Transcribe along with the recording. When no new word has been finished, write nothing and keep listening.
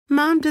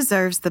Mom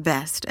deserves the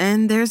best,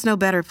 and there's no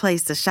better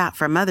place to shop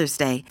for Mother's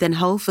Day than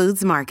Whole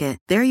Foods Market.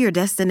 They're your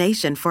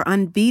destination for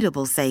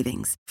unbeatable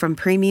savings, from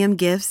premium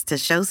gifts to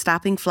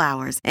show-stopping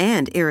flowers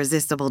and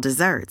irresistible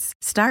desserts.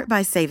 Start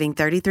by saving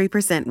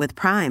 33% with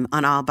Prime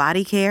on all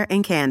body care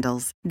and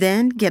candles.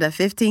 Then get a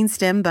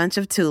 15-stem bunch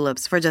of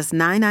tulips for just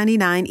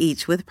 $9.99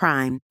 each with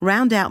Prime.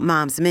 Round out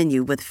Mom's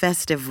menu with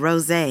festive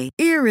rosé,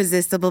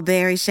 irresistible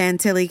berry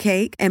chantilly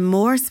cake, and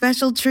more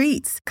special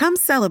treats. Come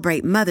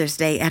celebrate Mother's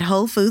Day at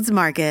Whole Foods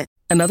Market.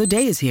 Another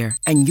day is here,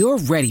 and you're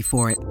ready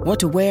for it. What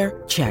to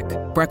wear? Check.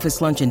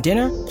 Breakfast, lunch, and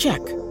dinner? Check.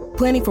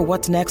 Planning for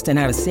what's next and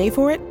how to save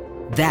for it?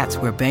 That's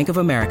where Bank of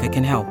America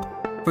can help.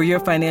 For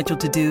your financial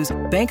to-dos,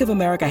 Bank of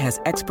America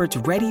has experts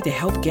ready to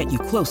help get you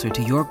closer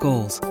to your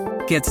goals.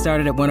 Get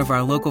started at one of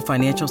our local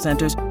financial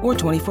centers or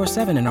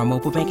 24/7 in our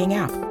mobile banking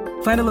app.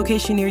 Find a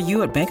location near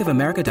you at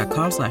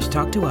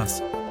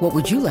bankofamerica.com/talktous. What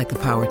would you like the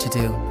power to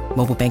do?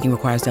 Mobile banking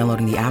requires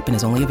downloading the app and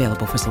is only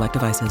available for select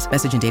devices.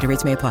 Message and data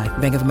rates may apply.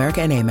 Bank of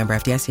America N.A., member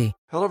FDIC.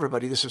 Hello,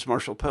 everybody. This is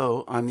Marshall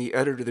Poe. I'm the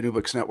editor of the New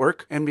Books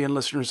Network. NBN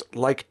listeners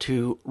like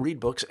to read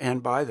books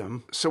and buy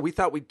them. So we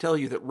thought we'd tell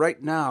you that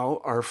right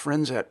now, our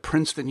friends at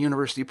Princeton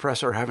University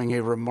Press are having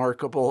a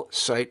remarkable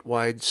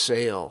site-wide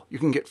sale. You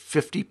can get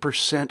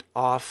 50%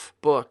 off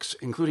books,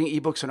 including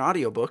ebooks and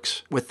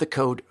audiobooks, with the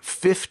code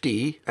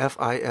 50,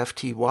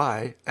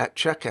 F-I-F-T-Y, at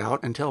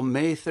checkout until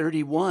May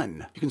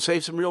 31. You can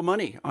save some real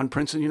money on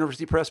Princeton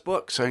University Press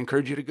books. I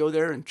encourage you to go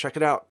there and check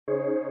it out.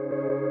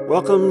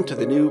 Welcome to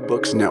the New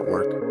Books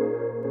Network.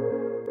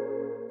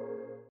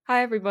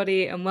 Hi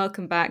everybody, and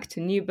welcome back to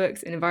New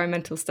Books in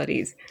Environmental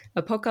Studies,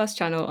 a podcast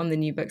channel on the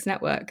New Books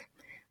Network.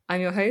 I'm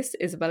your host,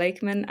 Isabel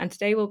Akerman, and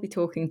today we'll be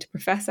talking to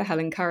Professor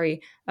Helen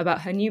Curry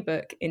about her new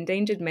book,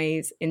 Endangered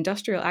Maize,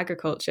 Industrial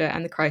Agriculture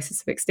and the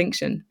Crisis of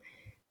Extinction.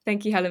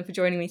 Thank you, Helen, for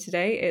joining me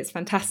today. It's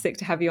fantastic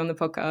to have you on the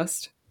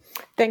podcast.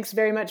 Thanks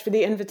very much for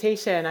the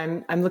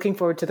invitation. I'm looking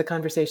forward to the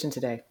conversation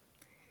today.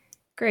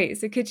 Great.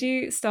 So could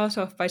you start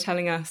off by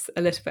telling us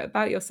a little bit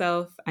about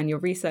yourself and your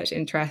research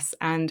interests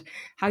and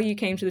how you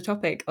came to the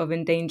topic of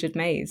endangered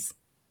maize?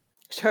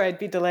 Sure, I'd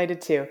be delighted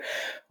to.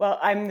 Well,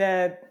 I'm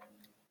the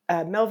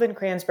Melvin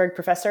Kranzberg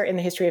Professor in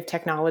the History of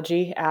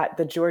Technology at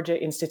the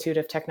Georgia Institute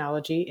of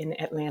Technology in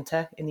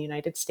Atlanta in the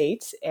United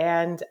States.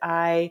 And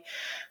I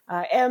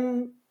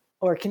am,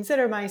 or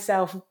consider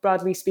myself,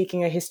 broadly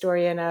speaking, a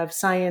historian of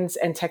science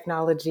and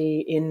technology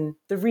in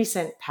the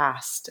recent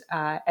past.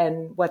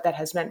 And what that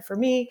has meant for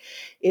me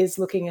is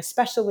looking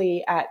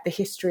especially at the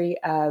history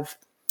of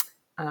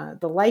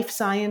the life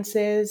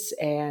sciences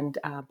and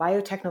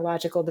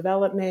biotechnological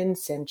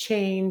developments and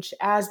change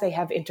as they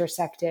have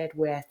intersected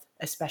with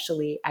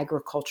especially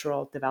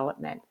agricultural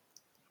development.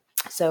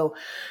 So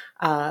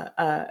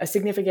a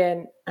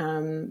significant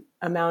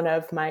amount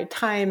of my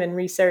time and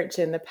research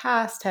in the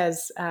past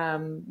has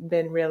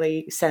been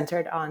really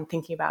centered on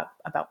thinking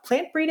about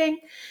plant breeding,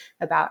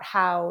 about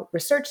how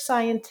research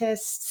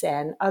scientists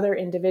and other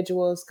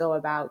individuals go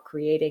about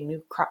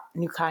creating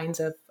new kinds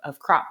of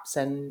crops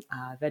and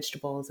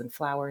vegetables and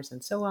flowers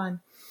and so on.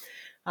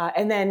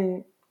 And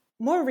then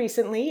more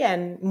recently,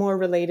 and more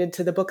related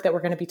to the book that we're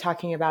going to be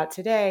talking about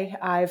today,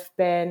 I've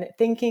been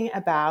thinking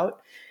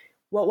about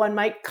what one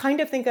might kind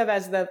of think of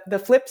as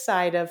the flip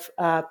side of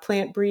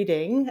plant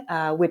breeding,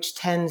 which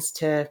tends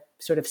to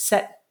sort of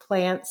set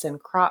plants and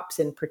crops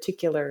in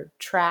particular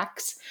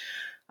tracks.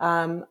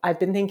 I've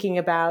been thinking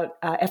about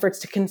efforts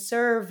to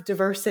conserve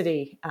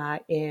diversity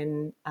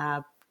to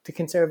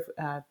conserve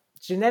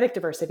genetic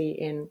diversity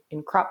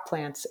in crop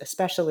plants,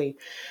 especially.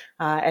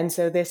 And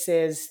so this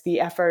is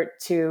the effort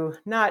to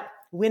not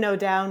winnow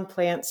down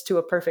plants to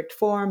a perfect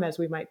form, as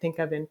we might think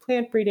of in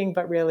plant breeding,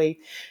 but really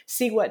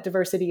see what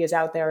diversity is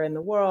out there in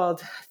the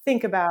world,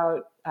 think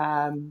about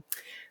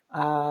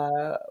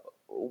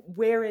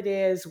where it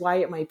is, why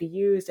it might be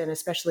used, and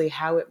especially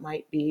how it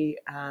might be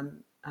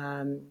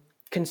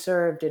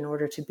conserved in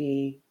order to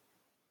be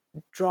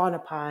drawn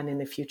upon in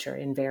the future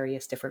in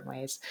various different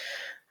ways.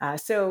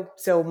 So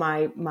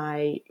my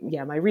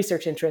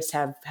research interests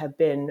have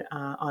been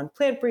on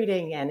plant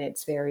breeding and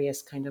its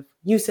various kind of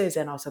uses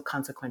and also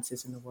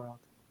consequences in the world.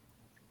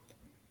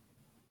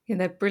 Yeah,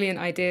 they're brilliant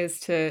ideas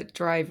to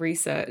drive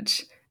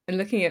research, and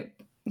looking at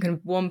kind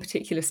of one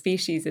particular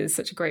species is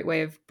such a great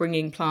way of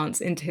bringing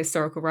plants into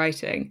historical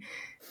writing.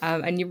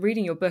 And you're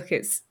reading your book,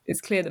 it's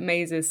clear that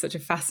maize is such a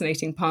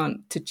fascinating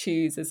plant to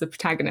choose as a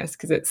protagonist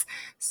because it's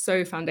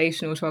so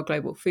foundational to our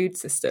global food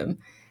system.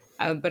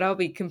 But I'll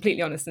be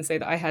completely honest and say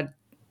that I had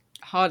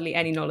hardly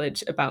any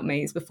knowledge about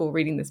maize before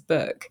reading this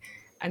book.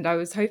 And I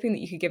was hoping that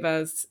you could give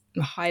us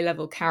a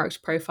high-level character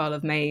profile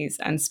of maize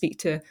and speak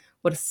to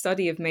what a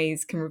study of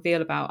maize can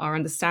reveal about our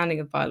understanding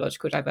of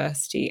biological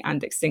diversity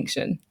and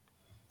extinction.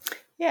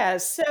 Yeah,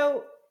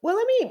 so, well,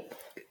 let me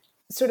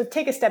sort of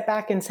take a step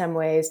back in some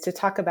ways to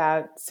talk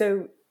about,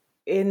 so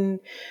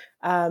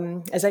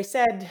as I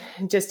said,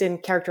 just in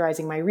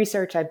characterizing my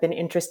research, I've been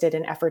interested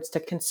in efforts to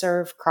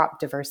conserve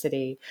crop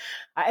diversity.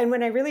 And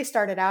when I really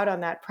started out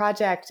on that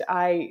project,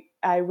 I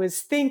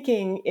was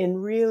thinking in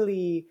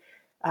really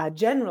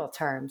general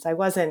terms. I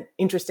wasn't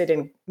interested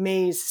in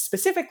maize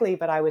specifically,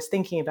 but I was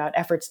thinking about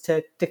efforts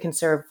to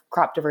conserve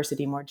crop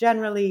diversity more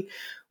generally,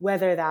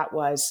 whether that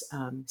was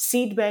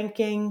seed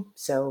banking,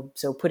 so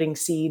putting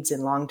seeds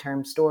in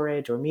long-term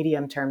storage or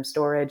medium-term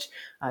storage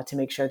to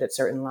make sure that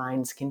certain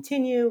lines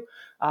continue,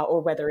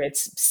 or whether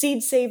it's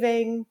seed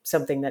saving,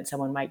 something that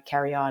someone might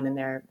carry on in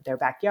their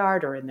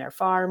backyard or in their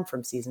farm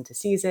from season to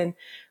season,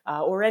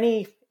 or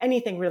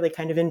anything really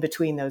kind of in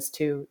between those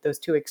two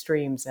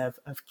extremes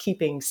of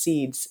keeping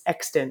seeds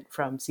extant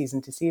from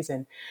season to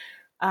season.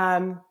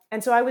 And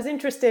so I was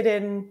interested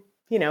in,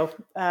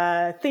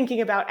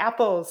 thinking about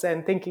apples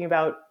and thinking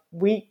about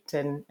wheat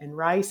and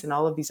rice and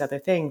all of these other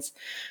things.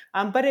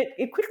 But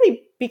it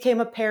quickly became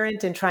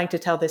apparent in trying to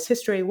tell this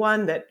history,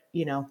 one, that,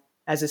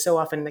 as is so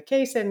often the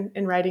case in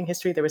writing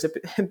history, there was it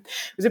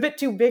was a bit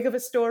too big of a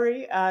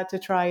story to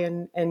try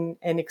and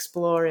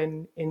explore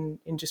in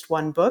just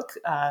one book,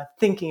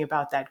 thinking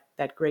about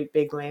that great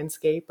big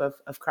landscape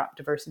of crop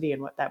diversity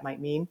and what that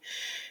might mean.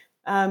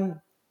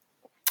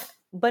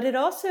 But it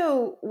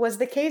also was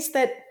the case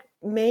that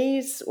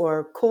maize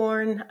or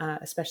corn,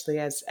 especially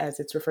as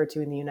it's referred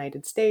to in the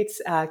United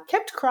States,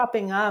 kept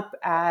cropping up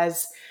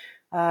as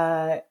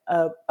a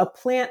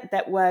plant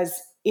that was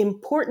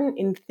important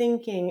in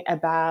thinking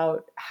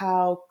about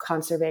how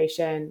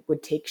conservation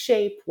would take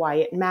shape, why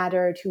it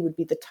mattered, who would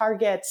be the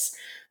targets,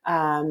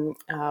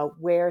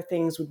 where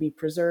things would be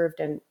preserved,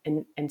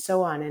 and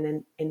so on,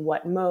 and in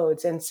what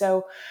modes. And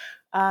so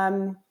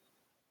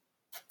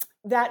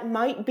that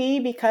might be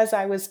because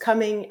I was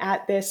coming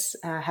at this,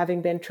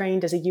 having been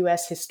trained as a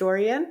U.S.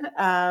 historian.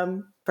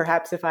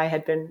 Perhaps if I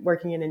had been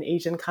working in an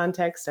Asian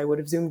context, I would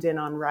have zoomed in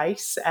on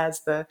rice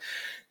as the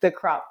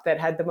crop that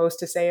had the most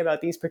to say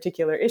about these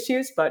particular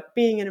issues. But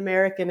being an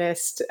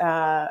Americanist,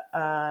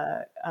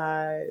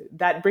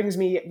 that brings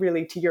me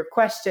really to your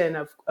question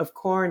of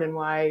corn and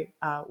why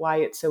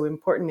it's so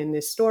important in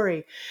this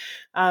story.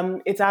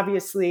 It's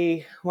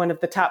obviously one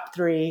of the top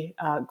three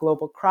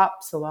global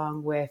crops,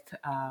 along with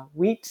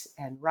wheat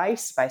and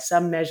rice. By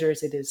some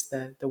measures, it is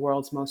the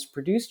world's most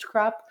produced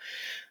crop.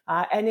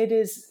 And it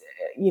is,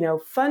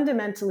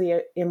 fundamentally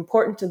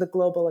important to the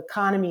global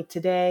economy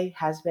today,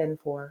 has been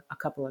for a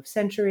couple of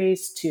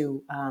centuries,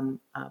 to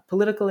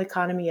political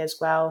economy as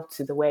well,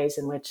 to the ways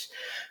in which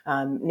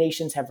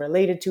nations have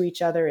related to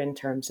each other in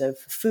terms of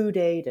food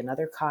aid and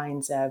other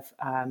kinds of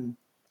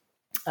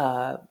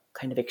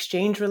kind of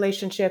exchange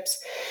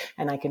relationships.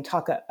 And I can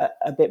talk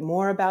a bit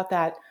more about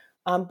that.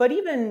 But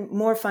even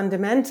more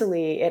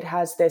fundamentally, it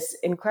has this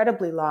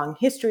incredibly long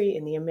history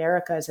in the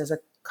Americas as a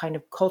kind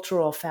of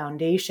cultural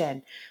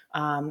foundation,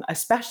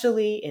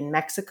 especially in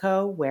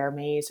Mexico, where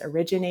maize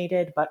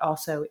originated, but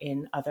also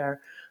in other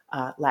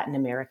Latin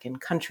American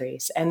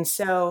countries. And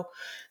so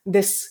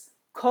this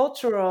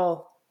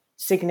cultural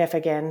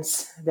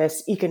significance,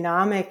 this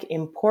economic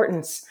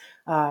importance,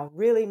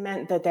 really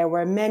meant that there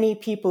were many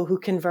people who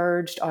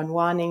converged on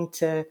wanting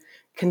to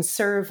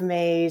conserve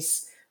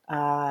maize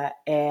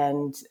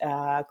and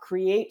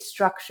create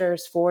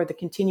structures for the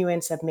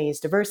continuance of maize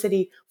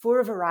diversity for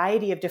a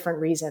variety of different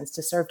reasons,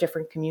 to serve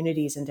different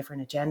communities and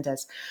different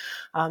agendas.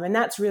 And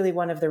that's really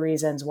one of the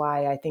reasons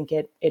why I think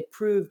it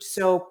proved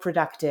so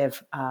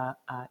productive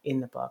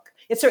in the book.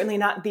 It's certainly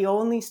not the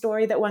only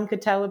story that one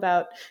could tell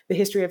about the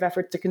history of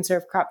efforts to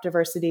conserve crop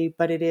diversity,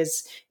 but it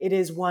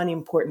is one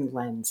important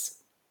lens.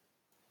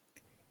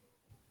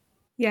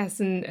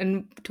 Yes,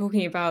 and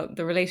talking about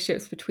the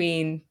relationships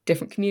between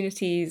different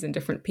communities and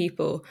different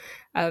people.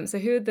 So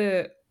who are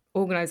the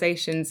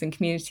organizations and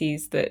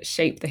communities that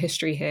shape the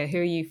history here? Who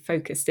are you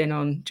focused in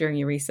on during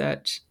your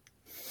research?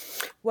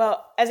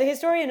 Well, as a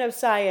historian of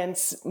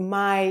science,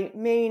 my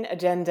main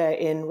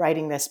agenda in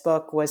writing this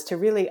book was to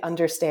really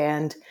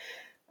understand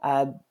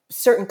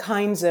certain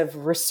kinds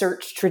of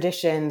research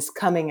traditions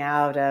coming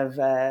out of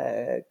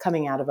a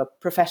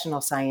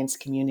professional science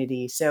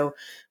community. So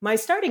my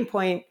starting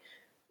point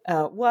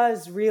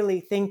was really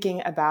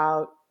thinking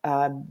about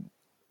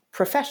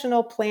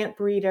professional plant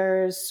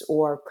breeders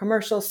or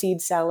commercial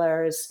seed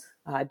sellers,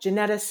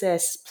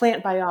 geneticists,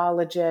 plant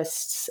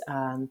biologists,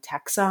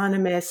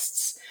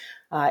 taxonomists,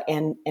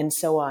 and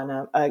so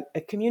on,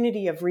 a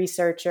community of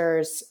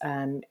researchers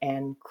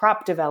and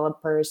crop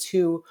developers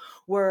who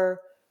were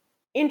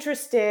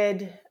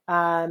interested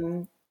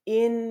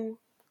in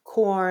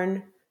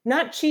corn,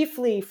 not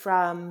chiefly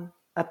from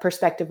a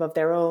perspective of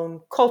their own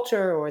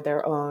culture or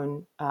their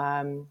own,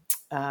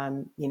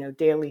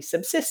 daily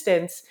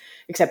subsistence,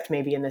 except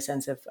maybe in the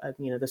sense of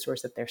the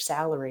source of their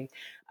salary,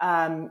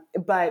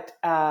 but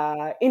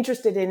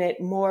interested in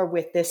it more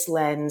with this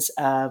lens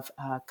of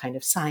kind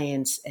of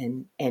science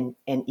and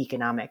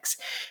economics.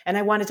 And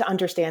I wanted to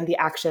understand the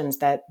actions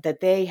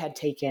that they had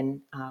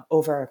taken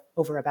over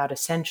about a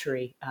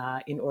century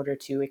in order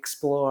to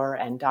explore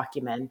and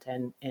document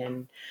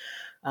and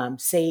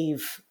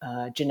save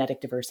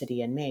genetic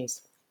diversity in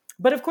maize.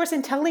 But of course,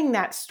 in telling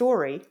that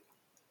story,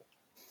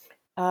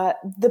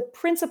 the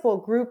principal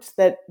groups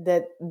that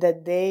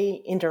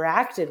they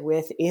interacted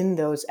with in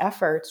those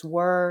efforts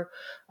were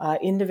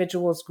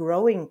individuals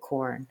growing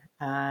corn,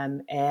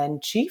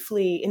 and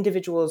chiefly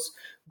individuals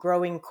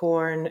growing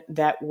corn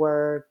that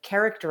were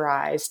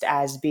characterized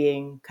as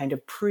being kind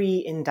of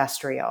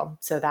pre-industrial.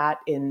 So that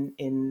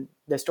in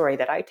the story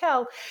that I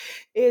tell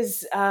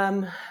is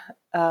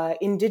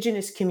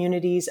indigenous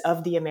communities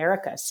of the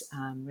Americas,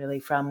 really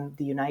from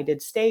the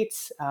United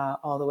States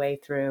all the way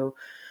through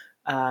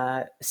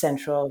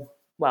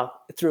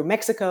through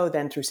Mexico,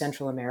 then through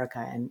Central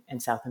America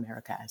and South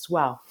America as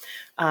well.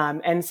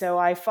 And so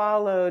I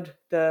followed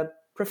the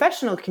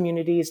professional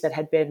communities that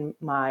had been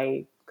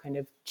my kind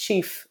of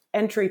chief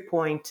entry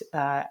point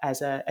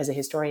as a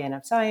historian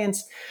of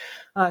science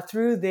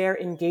through their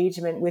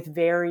engagement with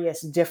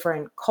various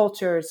different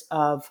cultures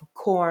of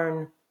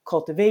corn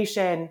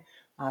cultivation,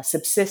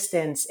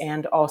 subsistence,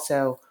 and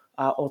also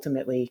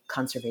ultimately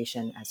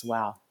conservation as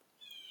well.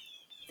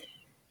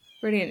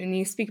 Brilliant. And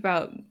you speak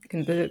about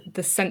kind of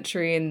the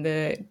century and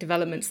the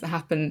developments that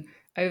happen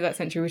over that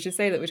century. We should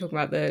say that we're talking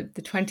about the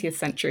 20th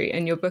century,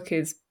 and your book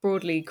is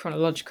broadly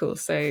chronological.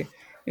 So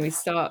we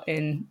start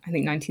in, I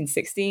think,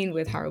 1916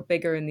 with Harold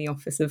Bigger and the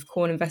Office of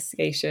Corn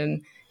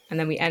Investigation, and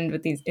then we end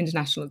with these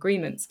international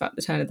agreements about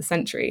the turn of the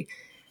century.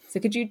 So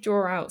could you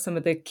draw out some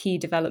of the key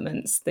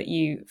developments that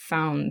you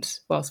found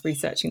whilst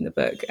researching the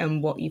book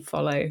and what you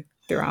follow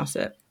throughout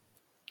it?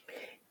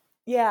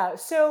 Yeah,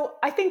 so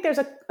I think there's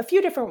a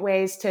few different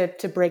ways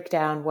to break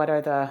down what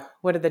are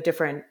the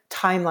different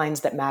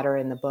timelines that matter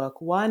in the book.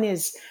 One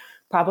is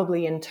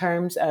probably in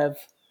terms of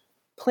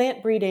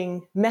plant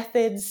breeding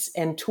methods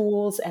and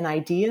tools and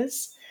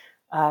ideas.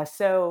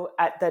 So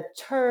at the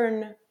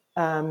turn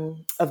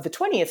of the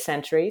 20th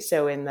century,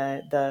 so in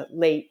the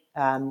late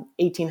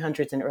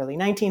 1800s and early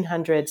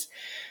 1900s,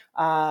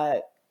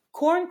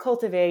 corn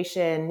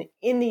cultivation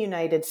in the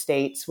United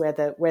States, where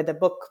the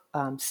book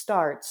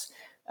starts,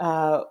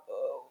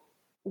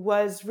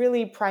 was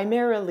really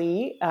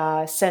primarily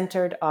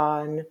centered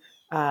on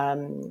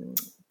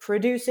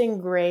producing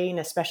grain,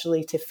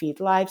 especially to feed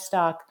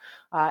livestock,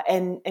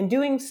 and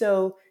doing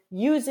so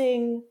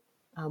using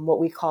what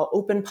we call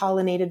open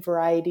pollinated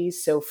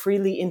varieties, so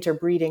freely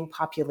interbreeding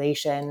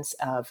populations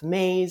of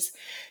maize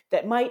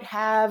that might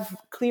have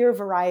clear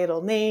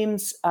varietal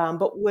names,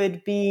 but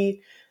would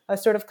be a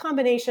sort of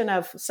combination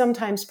of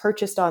sometimes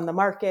purchased on the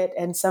market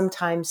and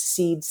sometimes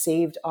seed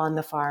saved on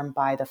the farm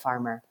by the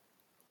farmer.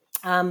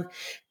 And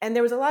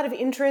there was a lot of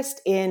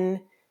interest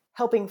in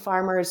helping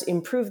farmers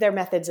improve their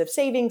methods of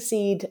saving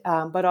seed,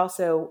 but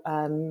also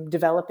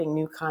developing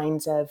new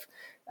kinds of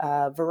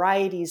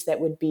varieties that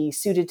would be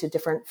suited to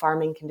different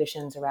farming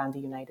conditions around the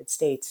United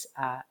States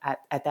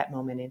at that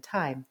moment in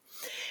time.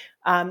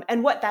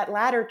 And what that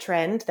latter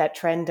trend, that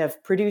trend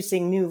of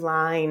producing new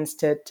lines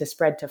to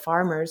spread to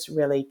farmers,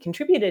 really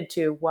contributed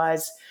to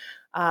was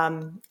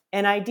an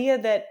idea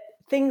that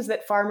things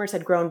that farmers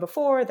had grown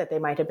before that they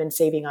might have been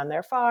saving on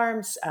their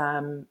farms,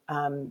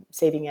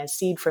 saving as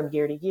seed from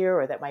year to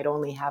year, or that might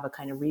only have a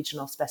kind of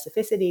regional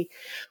specificity,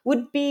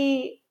 would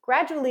be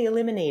gradually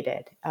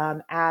eliminated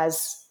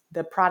as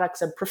the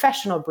products of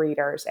professional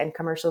breeders and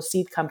commercial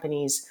seed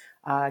companies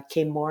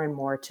came more and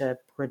more to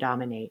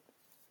predominate.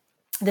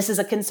 This is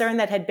a concern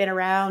that had been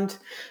around,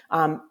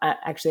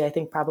 actually, I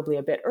think probably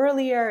a bit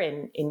earlier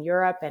in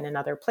Europe and in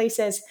other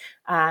places,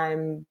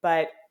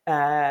 but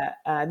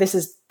this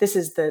is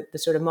the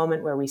sort of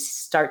moment where we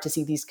start to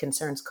see these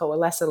concerns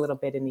coalesce a little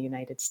bit in the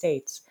United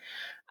States.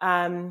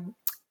 And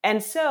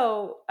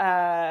so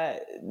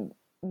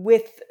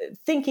with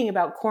thinking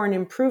about corn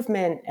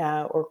improvement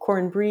or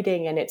corn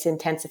breeding and its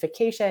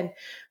intensification,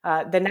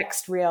 the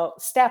next real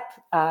step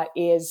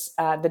is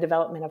the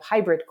development of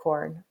hybrid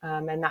corn.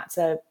 And that's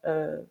a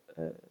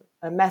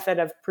method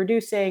of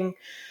producing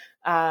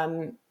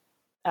corn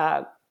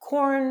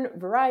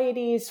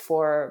varieties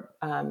for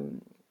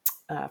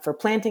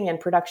planting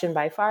and production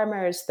by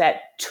farmers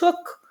that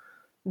took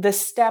the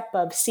step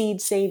of seed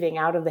saving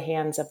out of the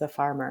hands of the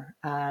farmer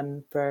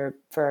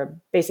for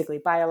basically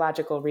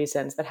biological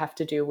reasons that have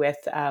to do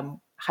with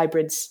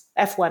hybrids,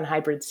 F1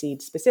 hybrid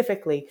seeds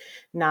specifically,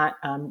 not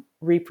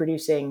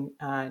reproducing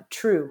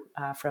true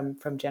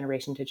from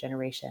generation to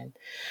generation.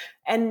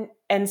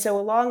 And so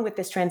along with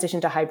this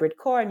transition to hybrid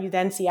corn, you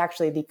then see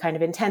actually the kind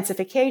of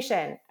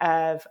intensification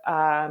of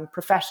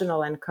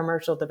professional and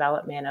commercial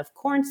development of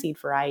corn seed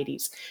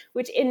varieties,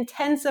 which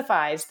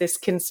intensifies this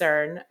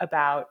concern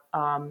about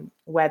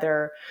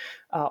whether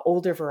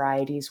older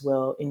varieties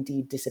will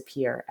indeed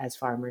disappear as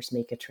farmers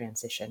make a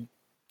transition.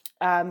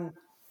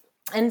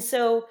 And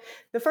so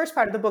the first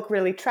part of the book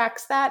really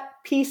tracks that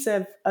piece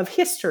of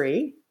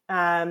history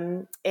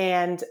and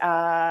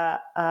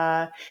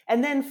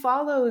then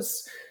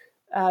follows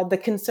the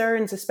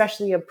concerns,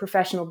 especially of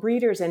professional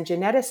breeders and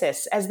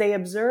geneticists, as they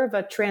observe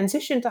a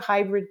transition to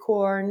hybrid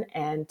corn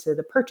and to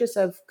the purchase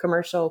of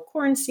commercial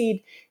corn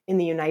seed in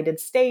the United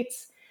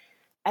States,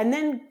 and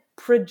then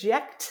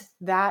project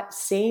that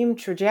same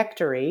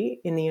trajectory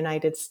in the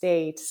United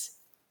States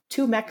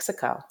to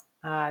Mexico.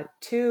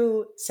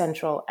 to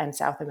Central and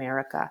South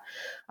America,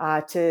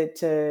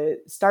 to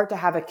start to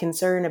have a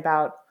concern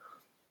about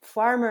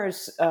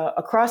farmers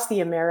across the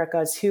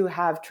Americas who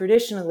have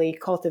traditionally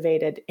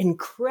cultivated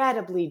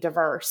incredibly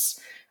diverse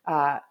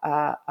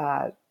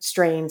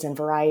strains and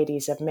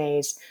varieties of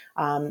maize,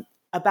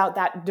 about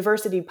that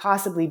diversity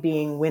possibly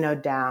being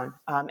winnowed down,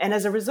 and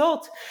as a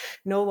result,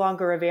 no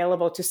longer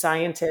available to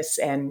scientists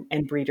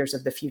and breeders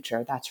of the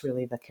future. That's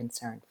really the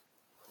concern.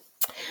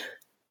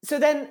 So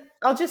then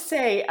I'll just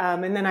say,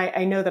 and then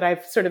I know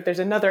that there's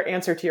another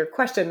answer to your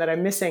question that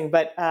I'm missing,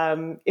 but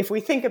if we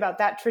think about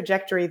that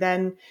trajectory,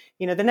 then,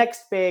 the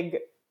next big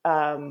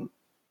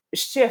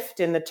shift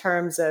in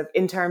terms of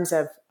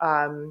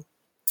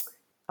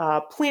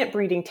plant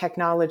breeding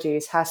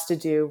technologies has to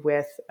do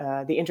with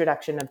the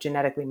introduction of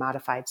genetically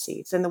modified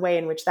seeds and the way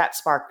in which that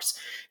sparks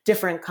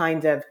different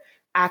kinds of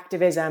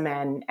activism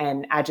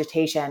and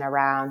agitation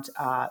around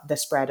the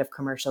spread of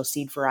commercial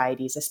seed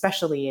varieties,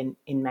 especially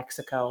in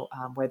Mexico,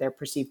 where they're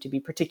perceived to be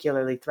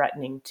particularly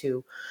threatening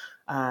to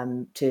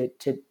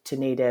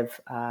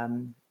native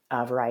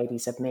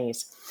varieties of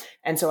maize.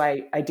 And so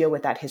I deal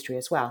with that history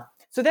as well.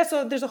 So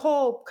there's a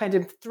whole kind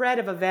of thread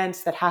of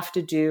events that have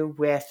to do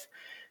with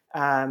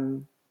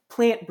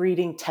plant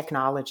breeding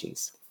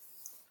technologies.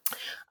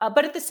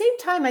 But at the same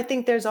time, I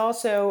think there's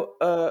also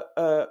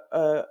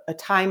a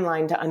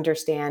timeline to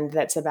understand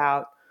that's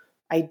about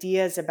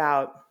ideas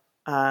about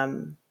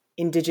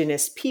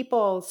indigenous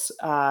peoples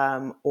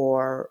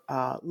or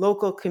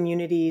local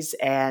communities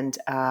and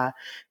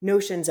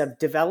notions of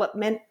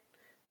development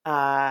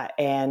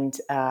and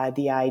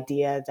the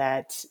idea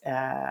that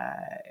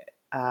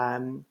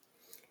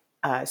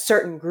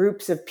certain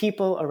groups of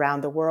people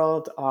around the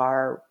world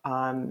are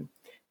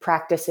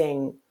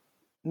practicing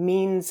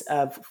means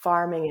of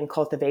farming and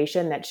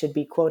cultivation that should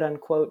be quote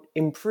unquote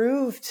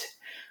improved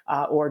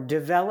or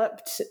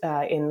developed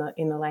in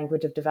the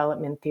language of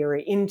development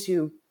theory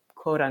into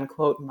quote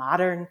unquote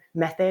modern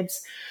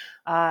methods.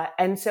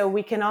 And so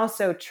we can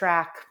also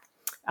track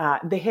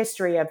the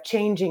history of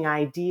changing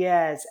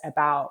ideas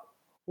about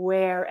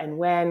where and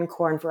when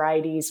corn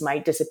varieties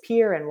might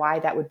disappear and why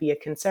that would be a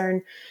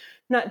concern,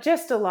 not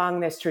just along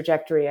this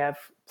trajectory of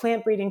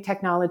plant breeding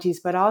technologies,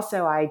 but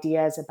also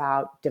ideas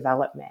about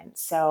development.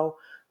 So,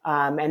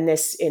 and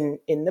this in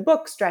the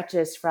book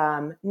stretches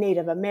from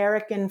Native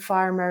American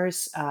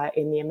farmers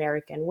in the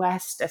American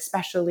West,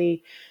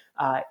 especially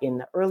in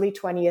the early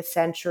 20th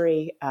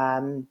century,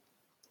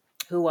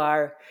 who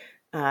are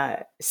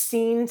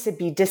seen to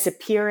be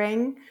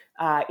disappearing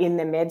in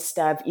the midst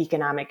of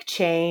economic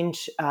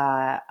change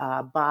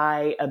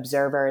by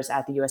observers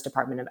at the U.S.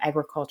 Department of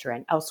Agriculture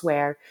and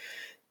elsewhere,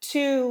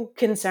 to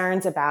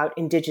concerns about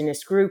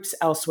indigenous groups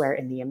elsewhere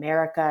in the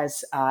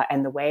Americas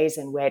and the ways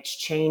in which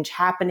change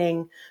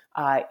happening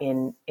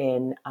in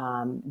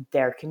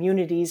their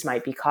communities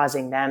might be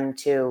causing them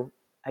to,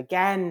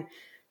 again,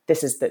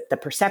 this is the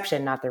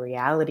perception, not the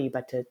reality,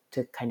 but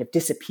to kind of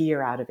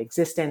disappear out of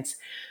existence.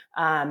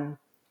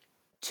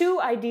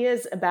 Two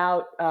ideas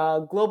about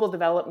global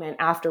development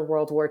after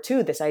World War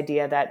II, this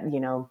idea that,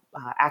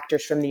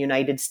 actors from the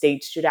United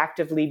States should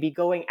actively be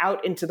going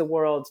out into the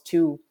world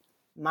to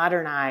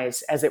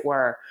modernize, as it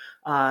were,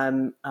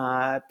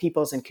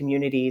 peoples and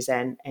communities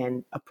and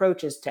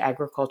approaches to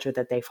agriculture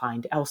that they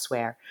find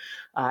elsewhere.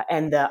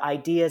 And the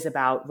ideas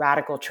about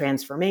radical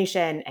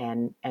transformation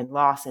and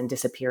loss and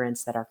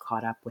disappearance that are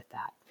caught up with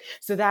that.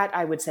 So that,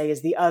 I would say,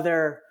 is the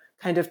other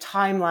kind of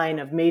timeline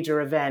of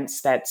major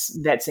events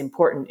that's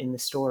important in the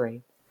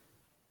story.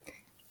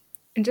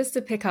 And just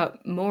to pick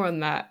up more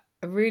on that,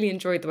 I really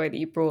enjoyed the way that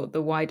you brought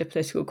the wider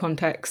political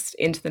context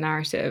into the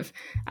narrative,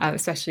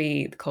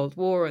 especially the Cold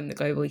War and the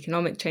global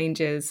economic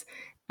changes.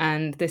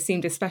 And this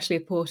seemed especially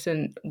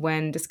important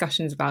when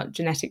discussions about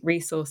genetic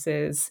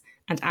resources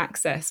and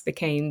access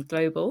became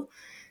global.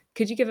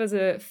 Could you give us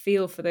a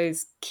feel for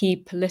those key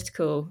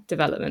political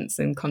developments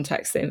and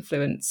contexts that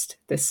influenced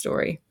this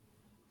story?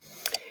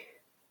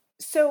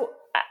 So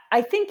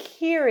I think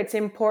here it's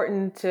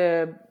important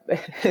to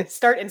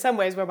start in some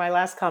ways where my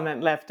last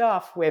comment left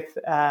off with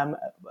the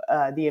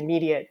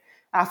immediate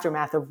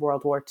aftermath of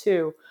World War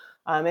II,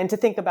 and to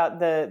think about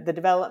the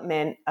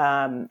development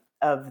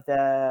of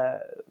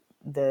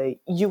the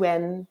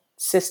UN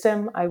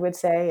system, I would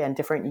say, and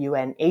different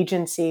UN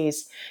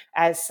agencies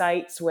as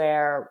sites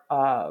where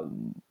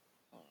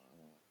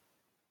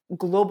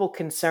global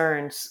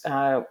concerns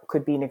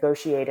could be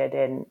negotiated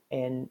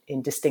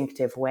in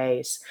distinctive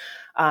ways.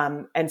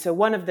 And so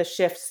one of the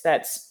shifts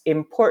that's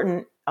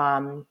important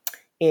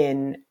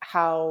in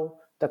how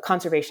the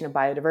conservation of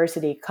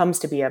biodiversity comes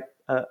to be a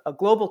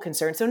global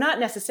concern, so not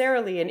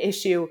necessarily an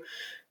issue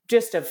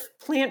just of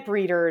plant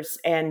breeders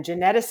and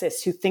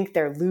geneticists who think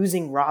they're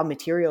losing raw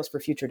materials for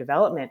future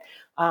development,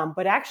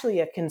 but actually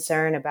a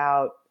concern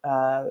about,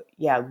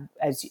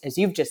 as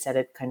you've just said,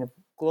 it kind of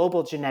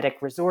global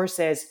genetic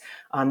resources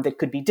that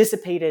could be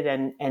dissipated,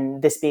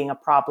 and this being a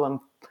problem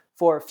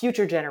for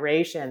future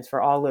generations,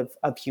 for all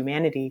of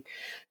humanity.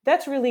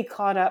 That's really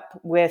caught up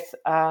with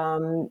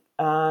the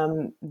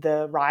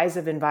rise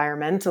of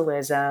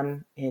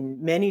environmentalism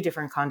in many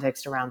different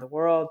contexts around the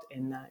world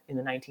in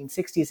the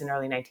 1960s and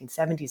early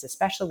 1970s,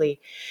 especially,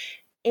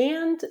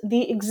 and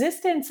the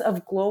existence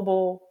of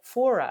global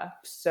fora.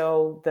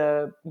 So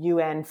the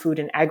UN Food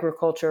and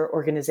Agriculture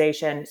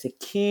Organization is a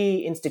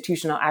key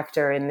institutional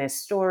actor in this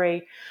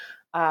story.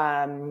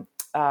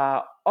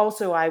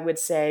 Also, I would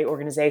say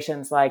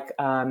organizations like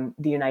the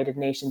United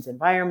Nations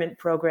Environment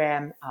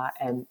Program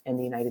and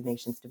the United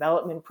Nations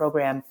Development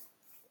Program.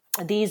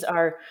 These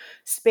are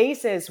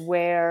spaces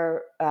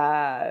where,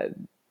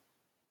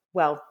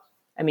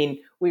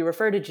 we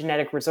refer to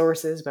genetic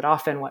resources, but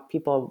often what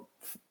people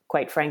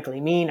quite frankly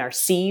mean are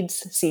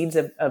seeds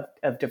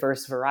of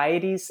diverse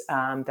varieties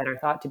that are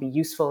thought to be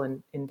useful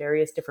in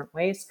various different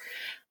ways.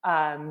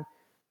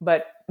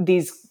 But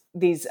these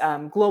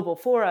global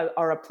fora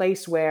are a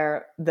place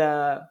where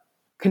the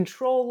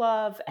control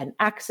of and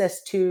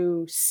access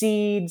to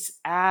seeds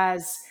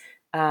as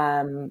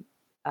a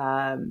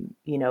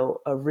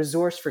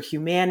resource for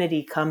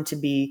humanity come to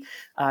be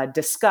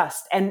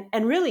discussed and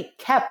really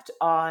kept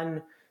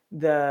on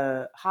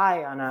the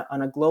high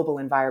on a global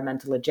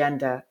environmental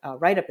agenda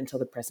right up until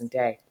the present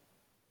day.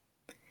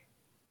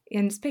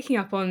 And just picking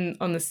up on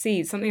the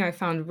seeds, something I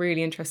found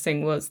really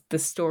interesting was the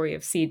story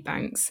of seed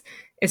banks,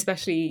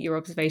 especially your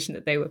observation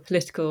that they were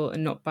political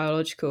and not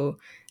biological.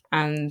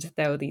 And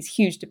there were these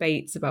huge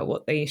debates about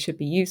what they should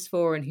be used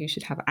for and who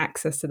should have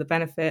access to the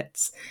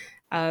benefits.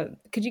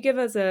 Could you give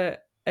us an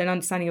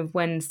understanding of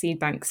when seed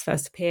banks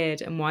first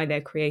appeared and why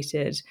they're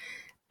created?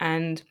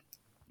 And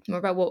more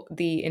about what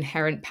the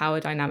inherent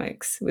power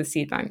dynamics with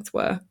seed banks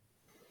were?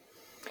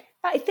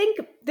 I think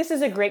this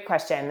is a great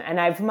question,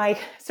 and my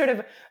sort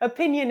of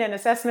opinion and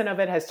assessment of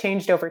it has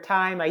changed over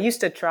time. I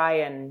used to try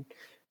and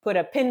put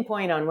a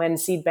pinpoint on when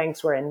seed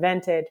banks were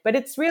invented, but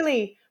it's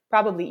really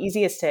probably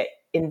easiest to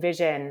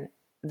envision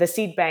the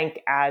seed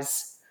bank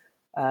as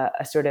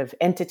a sort of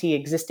entity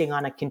existing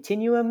on a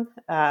continuum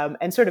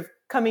and sort of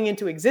coming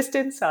into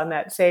existence on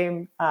that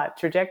same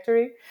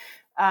trajectory.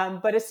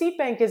 But a seed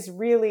bank is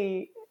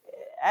really,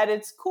 at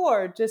its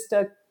core, just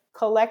an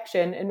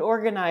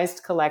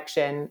organized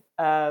collection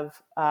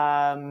of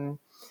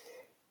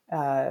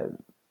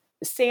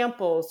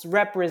samples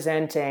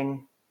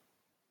representing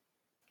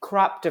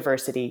crop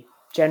diversity,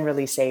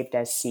 generally saved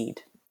as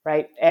seed,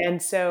 right?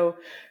 And so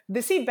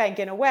the seed bank,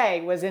 in a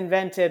way, was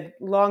invented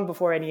long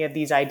before any of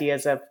these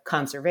ideas of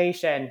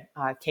conservation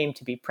came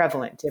to be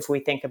prevalent. If we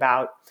think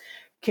about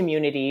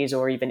communities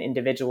or even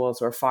individuals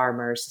or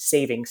farmers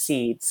saving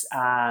seeds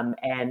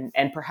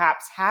and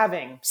perhaps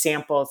having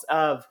samples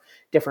of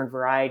different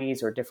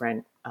varieties or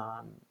different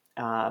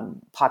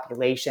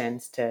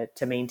populations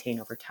to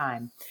maintain over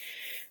time.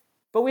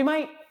 But we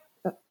might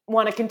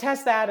want to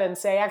contest that and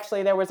say,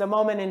 actually, there was a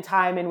moment in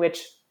time in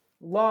which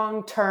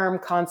long-term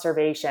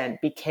conservation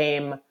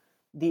became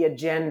the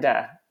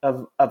agenda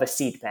of a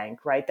seed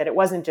bank, right? That it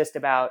wasn't just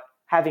about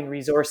having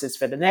resources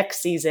for the next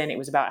season. It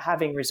was about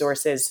having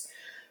resources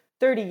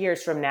 30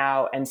 years from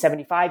now and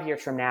 75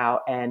 years from now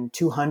and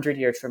 200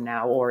 years from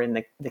now, or in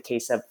the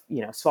case of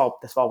the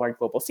Svalbard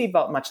Global Seed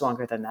Vault, much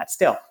longer than that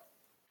still.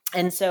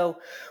 And so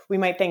we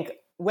might think,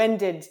 when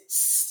did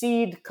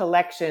seed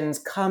collections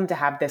come to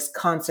have this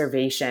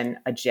conservation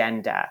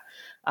agenda?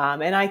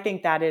 And I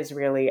think that is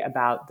really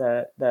about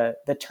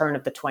the turn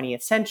of the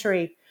 20th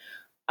century,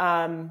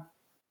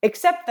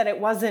 except that it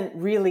wasn't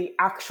really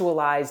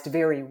actualized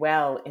very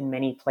well in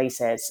many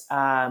places,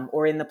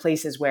 or in the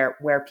places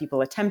where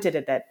people attempted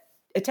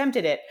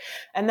it.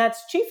 And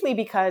that's chiefly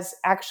because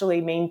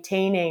actually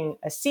maintaining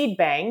a seed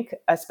bank,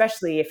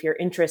 especially if your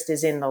interest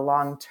is in the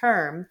long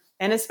term,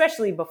 and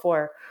especially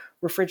before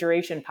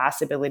refrigeration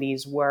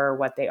possibilities were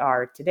what they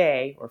are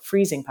today, or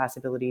freezing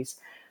possibilities,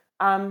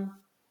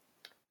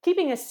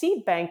 keeping a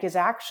seed bank is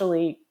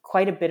actually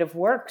quite a bit of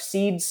work.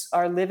 Seeds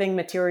are living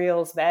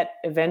materials that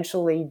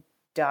eventually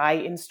die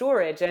in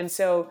storage. And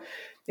so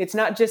it's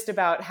not just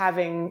about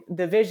having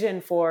the vision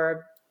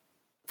for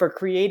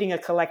creating a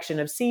collection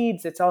of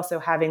seeds, it's also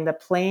having the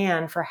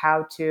plan for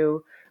how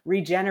to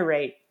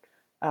regenerate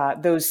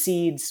those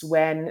seeds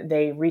when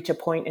they reach a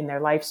point in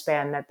their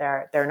lifespan that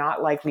they're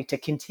not likely to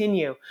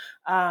continue.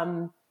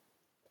 And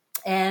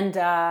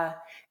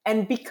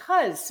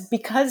because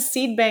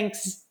seed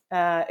banks,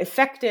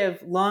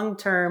 effective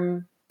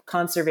long-term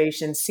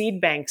conservation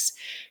seed banks,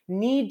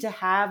 need to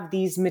have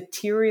these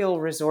material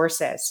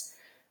resources,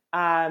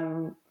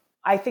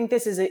 I think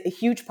this is a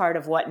huge part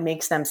of what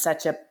makes them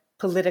such a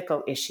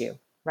political issue,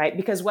 right?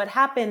 Because what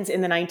happens in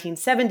the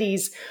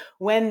 1970s,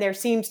 when there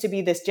seems to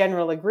be this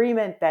general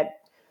agreement that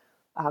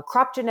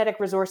crop genetic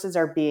resources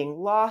are being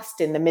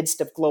lost in the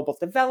midst of global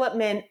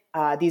development,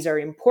 these are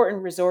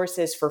important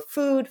resources for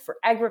food, for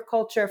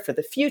agriculture, for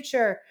the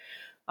future.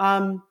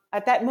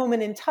 At that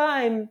moment in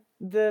time,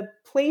 the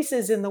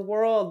places in the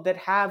world that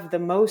have the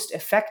most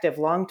effective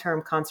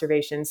long-term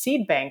conservation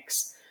seed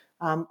banks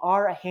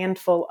are a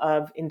handful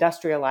of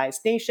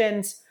industrialized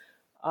nations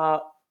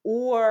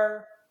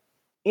or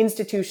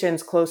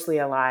institutions closely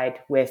allied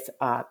with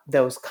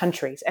those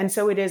countries. And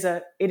so it is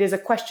a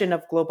question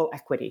of global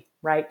equity,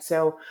 right?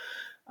 So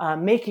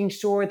making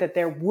sure that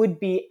there would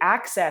be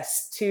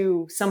access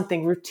to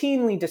something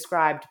routinely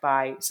described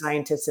by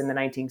scientists in the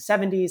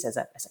 1970s as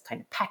a kind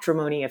of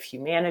patrimony of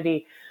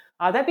humanity,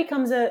 that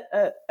becomes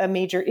a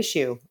major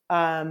issue.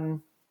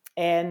 And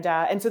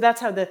so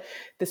that's how the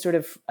sort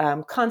of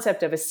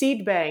concept of a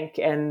seed bank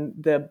and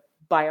the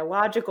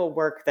biological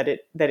work that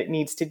it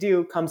needs to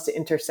do comes to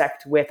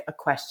intersect with a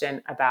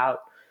question about,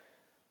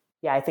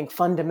 I think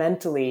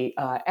fundamentally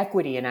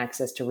equity and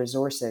access to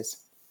resources.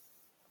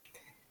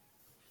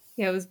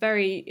 Yeah, it was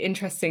very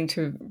interesting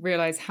to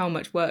realize how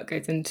much work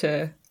goes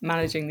into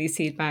managing these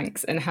seed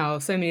banks and how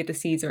so many of the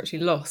seeds are actually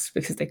lost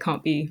because they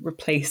can't be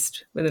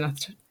replaced with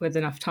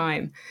enough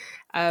time.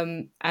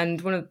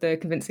 And one of the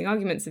convincing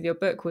arguments of your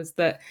book was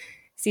that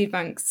seed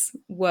banks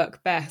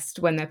work best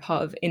when they're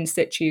part of in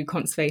situ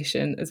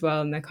conservation as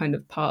well, and they're kind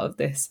of part of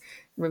this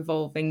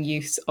revolving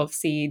use of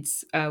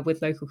seeds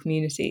with local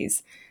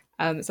communities.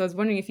 So I was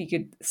wondering if you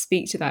could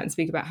speak to that and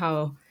speak about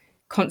how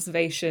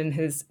conservation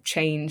has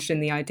changed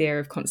and the idea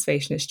of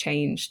conservation has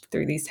changed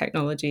through these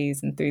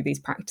technologies and through these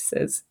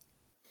practices.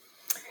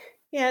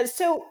 Yeah,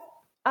 so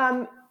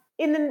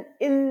in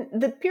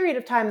the period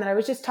of time that I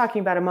was just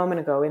talking about a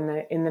moment ago, in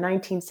the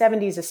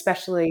 1970s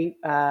especially,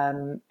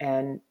 and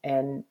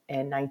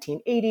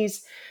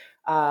 1980s,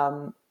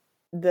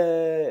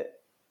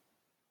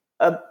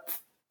 a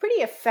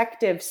pretty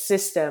effective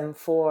system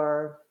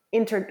for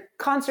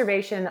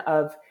conservation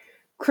of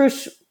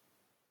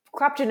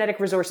crop genetic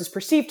resources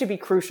perceived to be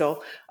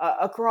crucial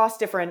across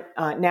different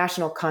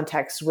national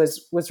contexts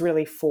was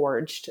really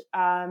forged.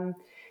 And,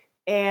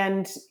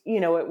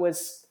 it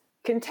was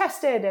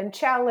contested and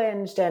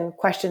challenged, and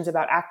questions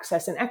about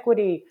access and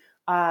equity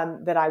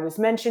that I was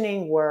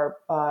mentioning were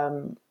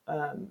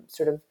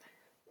sort of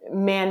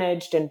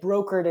managed and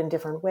brokered in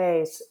different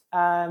ways.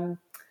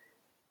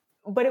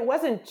 But it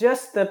wasn't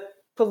just the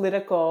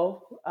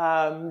political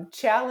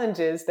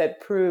challenges that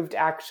proved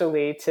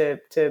actually to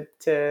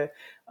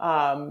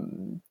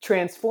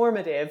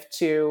transformative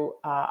to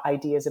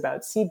ideas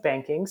about seed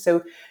banking.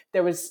 So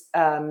there was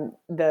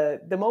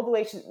the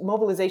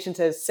mobilization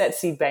to set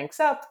seed banks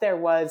up. There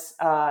was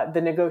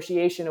the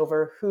negotiation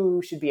over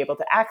who should be able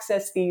to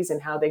access these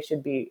and how they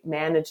should be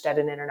managed at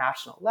an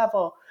international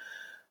level.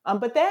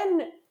 But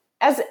then,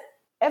 as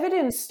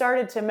evidence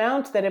started to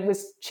mount that it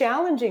was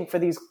challenging for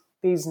these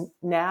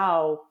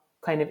now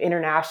kind of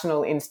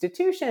international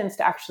institutions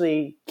to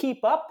actually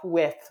keep up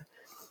with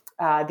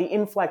the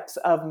influx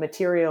of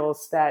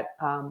materials that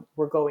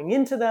were going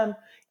into them,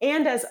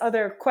 and as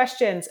other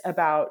questions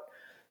about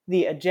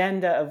the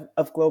agenda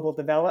of global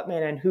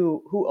development and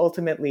who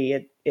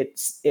ultimately it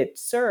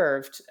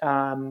served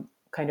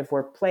kind of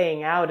were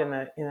playing out in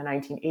the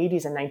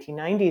 1980s and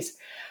 1990s.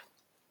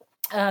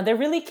 There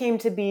really came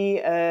to be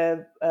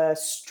a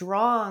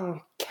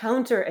strong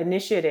counter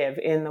initiative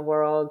in the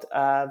world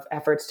of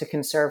efforts to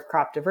conserve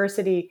crop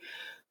diversity,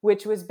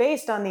 which was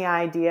based on the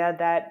idea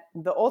that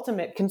the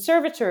ultimate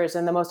conservators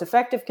and the most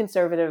effective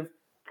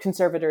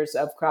conservators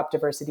of crop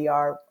diversity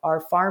are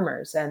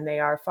farmers, and they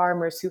are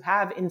farmers who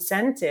have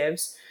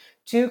incentives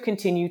to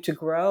continue to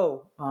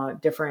grow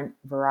different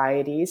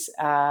varieties,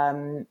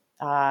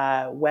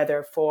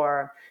 whether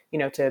for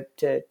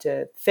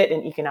to fit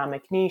an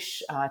economic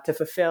niche, to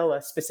fulfill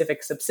a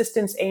specific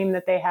subsistence aim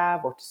that they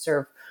have, or to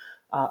serve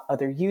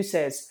other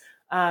uses.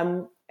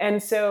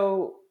 And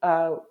so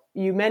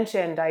you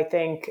mentioned, I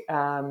think,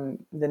 the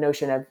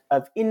notion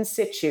of in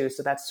situ,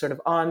 so that's sort of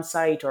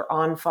on-site or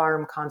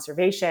on-farm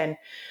conservation,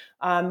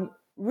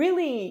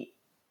 really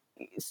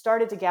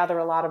started to gather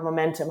a lot of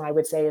momentum, I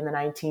would say, in the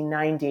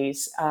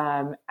 1990s,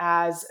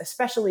 as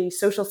especially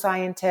social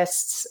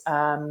scientists,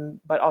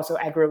 but also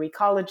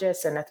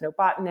agroecologists and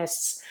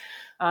ethnobotanists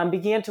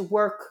began to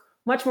work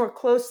much more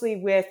closely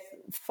with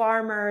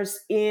farmers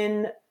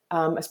in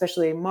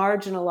especially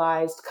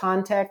marginalized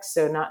contexts,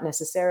 so not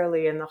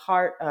necessarily in the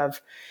heart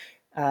of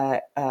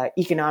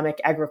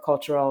economic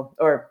agricultural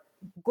or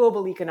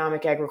global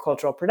economic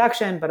agricultural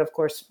production, but of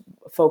course,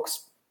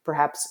 folks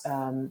perhaps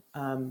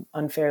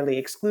unfairly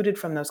excluded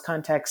from those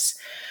contexts,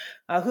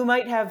 who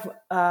might have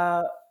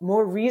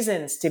more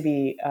reasons to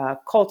be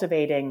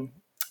cultivating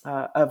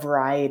a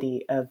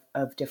variety of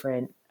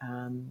different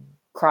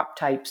crop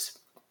types.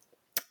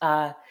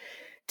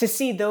 To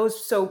see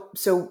those, so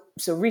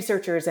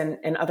researchers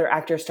and other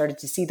actors started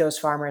to see those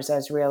farmers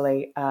as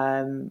really,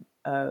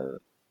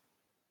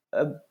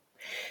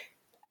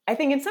 I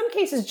think in some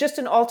cases just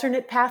an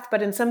alternate path,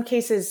 but in some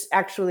cases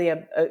actually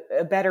a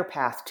better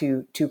path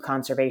to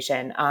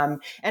conservation, and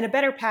a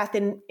better path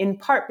in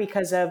part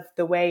because of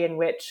the way in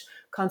which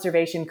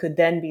conservation could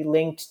then be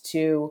linked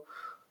to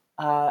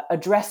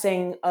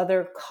addressing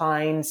other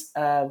kinds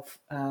of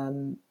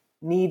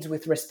needs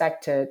with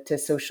respect to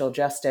social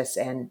justice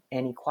and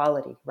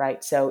equality,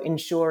 right? So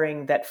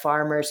ensuring that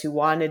farmers who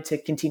wanted to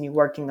continue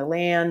working the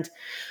land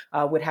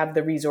would have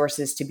the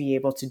resources to be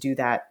able to do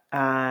that,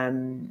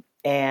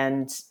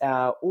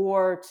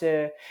 or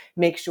to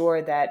make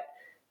sure that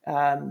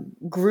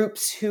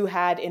groups who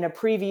had in a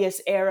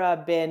previous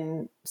era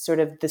been sort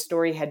of, the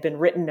story had been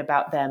written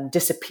about them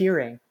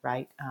disappearing,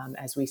 right?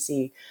 As we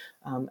see,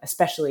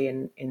 especially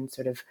in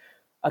sort of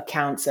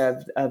accounts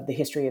of the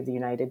history of the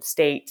United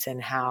States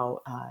and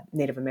how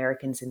Native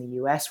Americans in the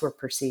US were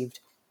perceived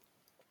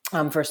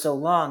for so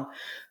long,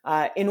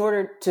 in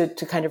order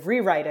to kind of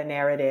rewrite a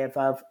narrative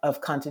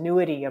of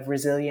continuity, of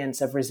resilience,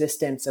 of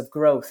resistance, of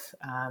growth.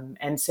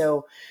 And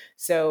so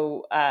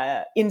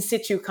in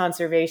situ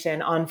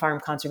conservation, on-farm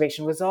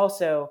conservation was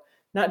also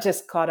not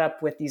just caught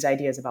up with these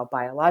ideas about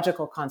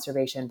biological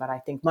conservation, but I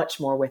think much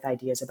more with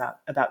ideas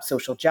about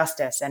social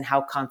justice and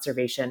how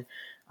conservation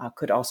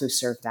could also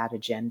serve that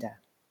agenda.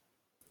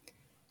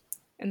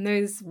 And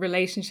those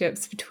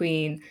relationships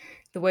between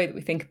the way that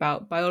we think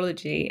about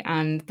biology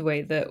and the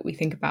way that we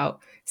think about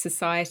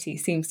society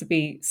seems to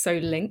be so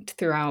linked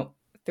throughout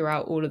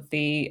all of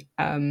the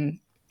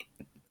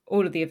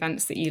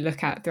events that you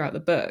look at throughout the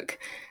book.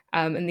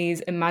 And these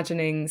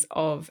imaginings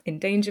of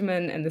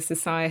endangerment and the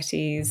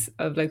societies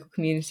of local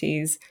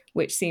communities,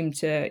 which seem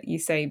to, you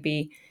say,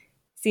 be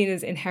seen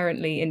as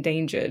inherently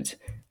endangered.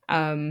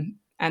 And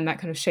that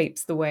kind of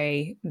shapes the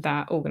way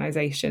that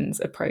organizations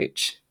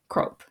approach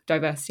crop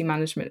diversity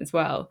management as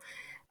well.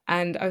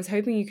 And I was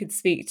hoping you could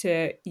speak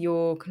to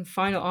your kind of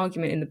final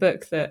argument in the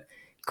book that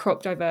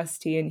crop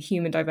diversity and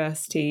human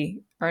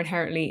diversity are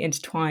inherently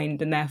intertwined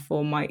and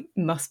therefore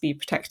must be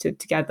protected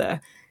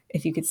together.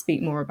 If you could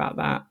speak more about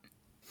that.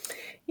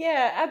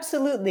 Yeah,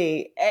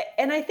 absolutely.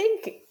 And I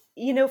think,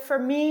 for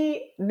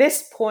me,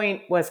 this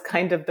point was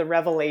kind of the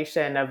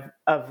revelation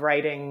of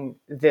writing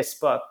this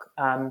book.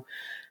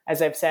 As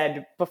I've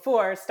said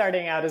before,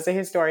 starting out as a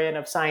historian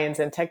of science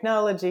and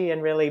technology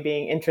and really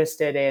being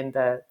interested in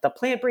the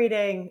plant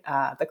breeding,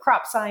 the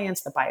crop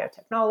science, the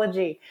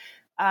biotechnology,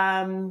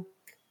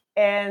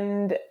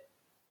 and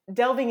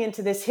delving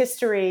into this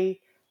history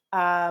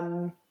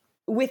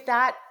with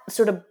that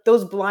sort of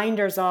those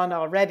blinders on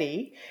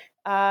already.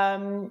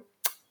 And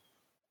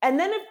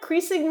then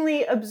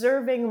increasingly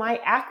observing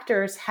my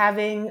actors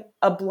having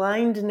a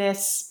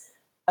blindness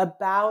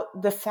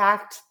about the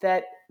fact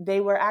that they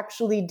were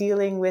actually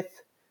dealing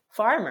with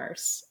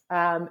farmers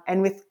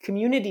and with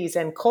communities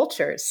and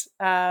cultures,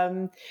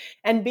 and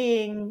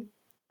being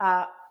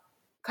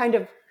kind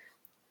of,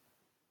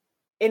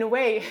 in a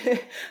way,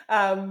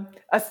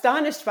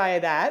 astonished by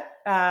that.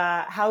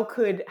 How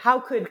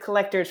could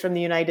collectors from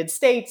the United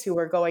States who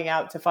were going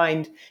out to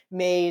find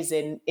maize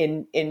in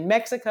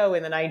Mexico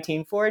in the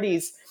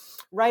 1940s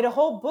write a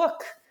whole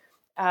book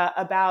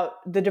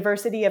about the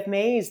diversity of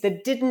maize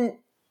that didn't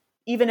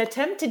even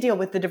attempt to deal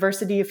with the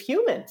diversity of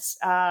humans,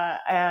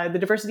 the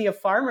diversity of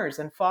farmers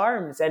and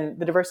farms, and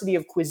the diversity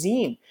of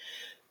cuisine.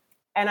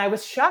 And I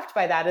was shocked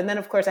by that. And then,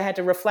 of course, I had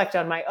to reflect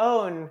on my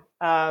own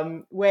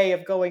way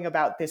of going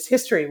about this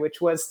history,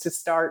 which was to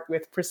start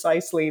with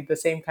precisely the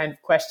same kind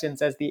of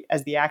questions as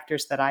the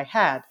actors that I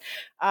had.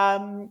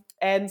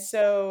 And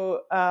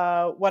so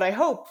what I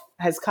hope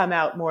has come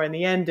out more in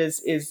the end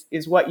is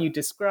what you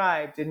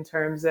described in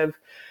terms of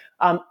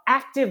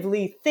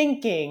actively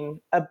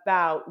thinking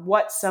about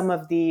what some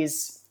of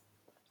these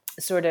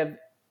sort of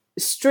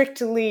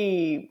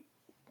strictly,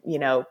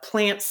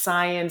 plant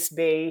science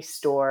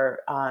based or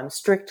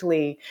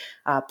strictly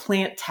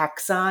plant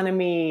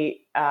taxonomy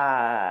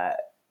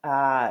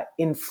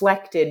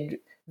inflected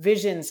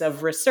visions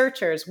of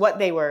researchers, what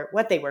they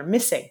were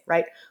missing,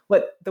 right?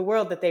 What the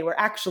world that they were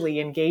actually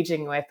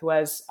engaging with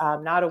was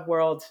not a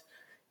world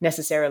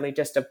necessarily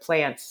just of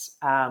plants,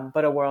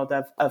 but a world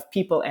of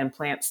people and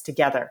plants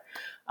together.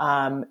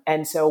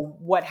 And so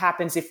what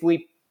happens if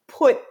we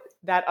put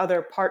that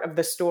other part of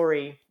the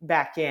story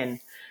back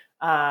in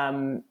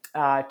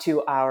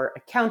to our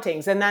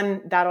accountings? And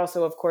then that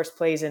also, of course,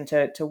 plays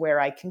into where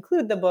I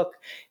conclude the book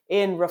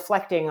in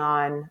reflecting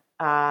on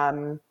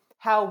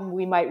how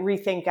we might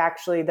rethink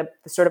actually the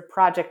sort of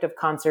project of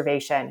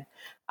conservation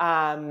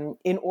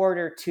in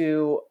order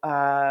to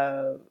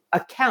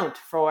account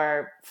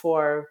for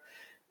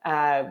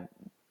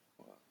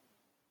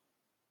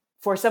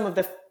some of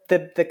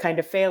the kind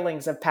of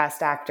failings of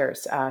past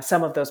actors,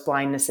 some of those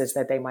blindnesses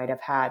that they might have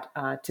had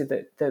to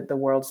the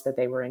worlds that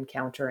they were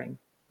encountering.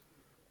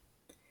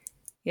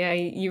 Yeah,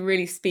 you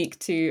really speak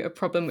to a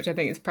problem which I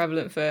think is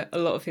prevalent for a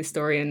lot of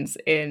historians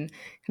in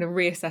kind of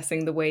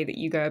reassessing the way that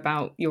you go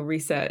about your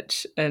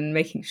research and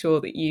making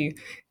sure that you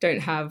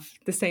don't have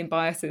the same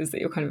biases that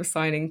you're kind of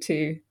assigning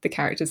to the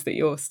characters that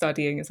you're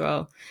studying as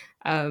well.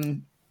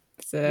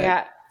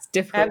 It's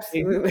difficult.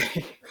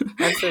 Absolutely.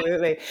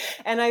 Absolutely.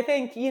 And I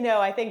think,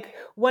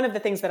 one of the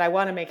things that I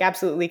want to make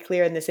absolutely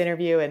clear in this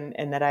interview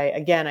and that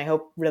I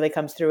hope really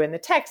comes through in the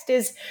text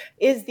is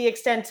the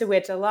extent to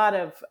which a lot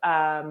of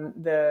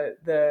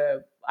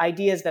the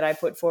ideas that I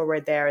put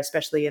forward there,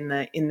 especially in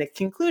the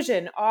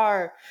conclusion,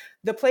 are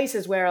the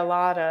places where a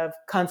lot of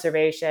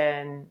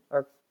conservation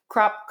or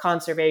crop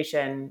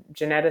conservation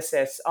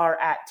geneticists are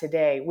at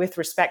today with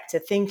respect to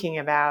thinking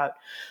about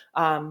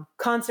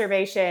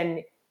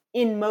conservation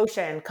in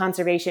motion,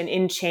 conservation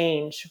in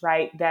change,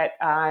 right? That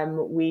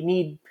we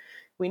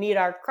we need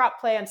our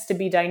crop plants to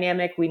be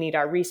dynamic. We need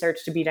our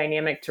research to be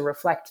dynamic to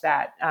reflect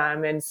that.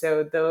 And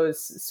so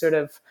those sort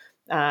of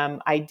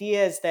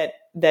ideas that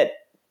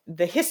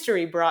the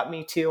history brought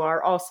me to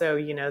are also,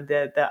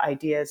 the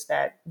ideas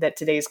that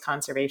today's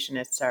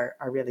conservationists are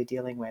really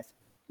dealing with.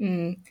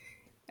 Mm.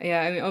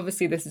 Yeah, I mean,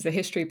 obviously this is a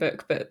history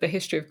book, but the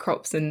history of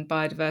crops and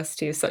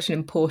biodiversity is such an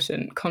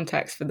important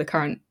context for the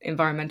current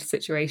environmental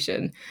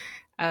situation.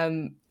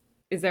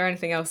 Is there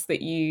anything else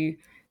that you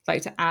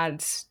like to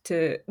add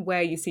to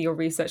where you see your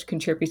research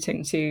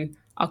contributing to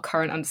our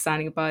current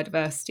understanding of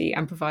biodiversity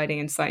and providing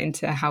insight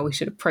into how we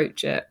should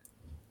approach it?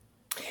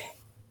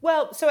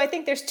 Well, so I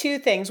think there's two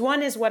things.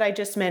 One is what I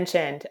just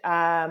mentioned.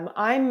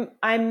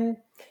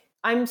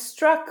 I'm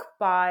struck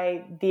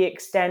by the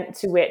extent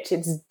to which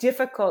it's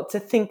difficult to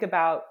think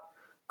about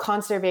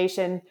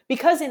conservation,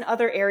 because in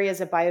other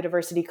areas of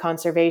biodiversity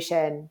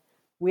conservation,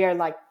 we are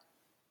like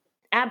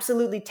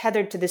absolutely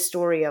tethered to the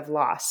story of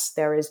loss.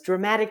 There is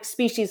dramatic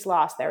species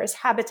loss. There is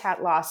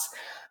habitat loss.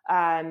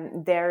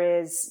 There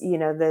is,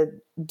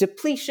 the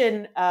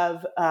depletion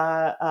of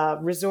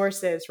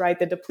resources, right?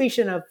 The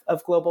depletion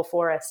of global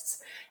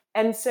forests.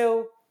 And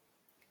so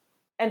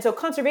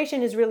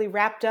conservation is really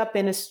wrapped up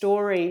in a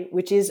story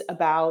which is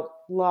about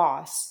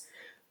loss.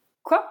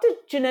 Crop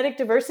genetic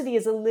diversity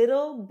is a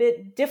little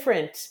bit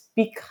different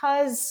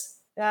because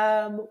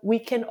we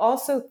can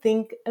also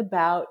think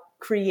about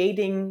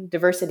creating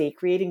diversity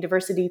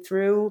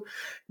through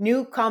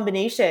new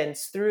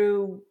combinations,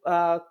 through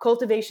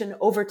cultivation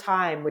over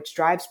time, which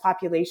drives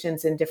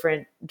populations in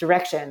different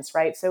directions,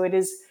 right? So it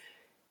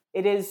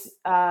is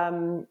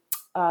a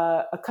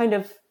kind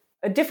of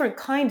a different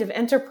kind of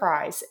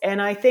enterprise.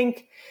 And I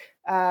think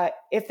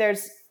if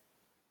there's,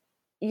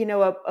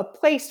 a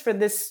place for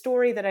this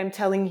story that I'm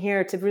telling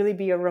here to really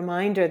be a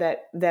reminder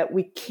that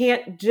we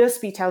can't just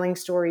be telling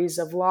stories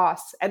of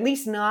loss, at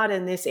least not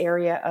in this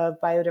area of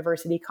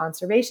biodiversity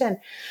conservation,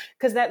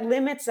 because that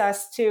limits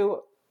us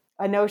to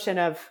a notion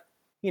of,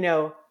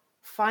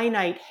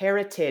 finite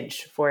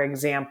heritage, for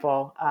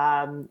example,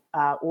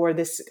 or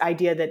this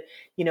idea that,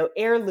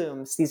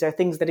 heirlooms, these are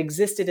things that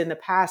existed in the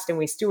past and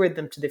we steward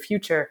them to the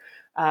future.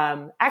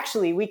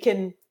 Actually, we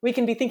can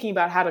be thinking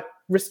about how to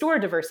restore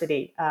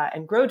diversity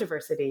and grow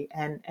diversity,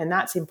 and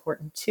that's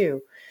important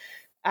too.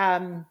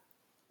 And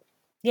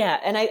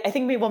I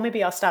think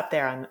maybe I'll stop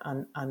there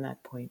on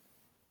that point.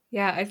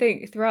 Yeah, I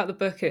think throughout the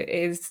book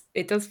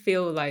it does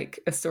feel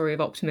like a story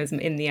of optimism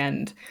in the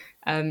end.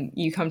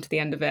 You come to the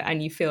end of it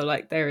and you feel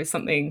like there is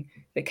something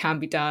that can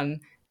be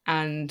done,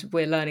 and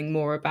we're learning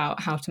more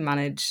about how to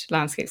manage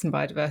landscapes and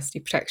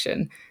biodiversity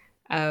protection.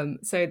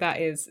 So that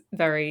is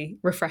very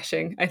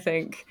refreshing, I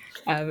think,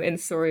 in the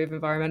story of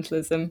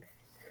environmentalism.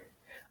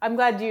 I'm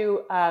glad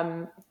you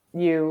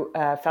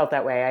felt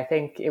that way. I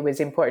think it was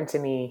important to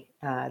me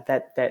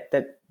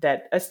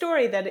that a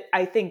story that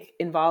I think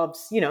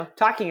involves,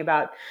 talking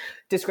about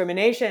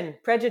discrimination,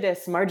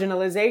 prejudice,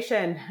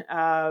 marginalization,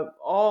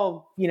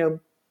 all,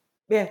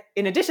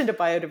 in addition to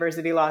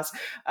biodiversity loss,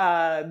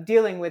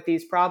 dealing with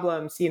these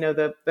problems,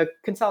 the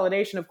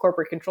consolidation of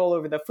corporate control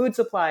over the food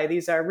supply.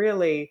 These are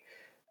really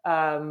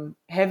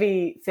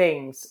heavy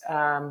things.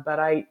 But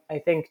I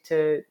think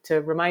to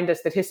remind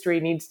us that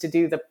history needs to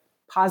do the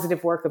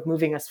positive work of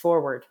moving us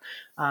forward,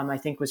 I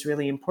think was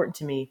really important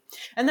to me.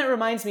 And that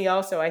reminds me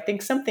also, I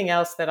think something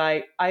else that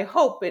I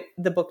hope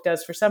the book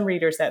does for some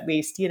readers, at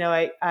least, the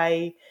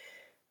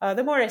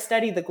more I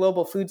study the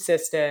global food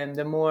system,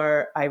 the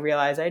more I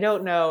realize I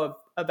don't know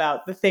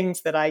about the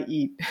things that I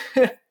eat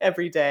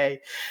every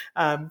day,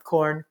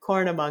 corn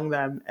among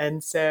them.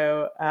 And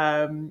so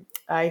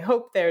I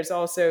hope there's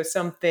also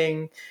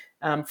something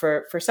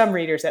for some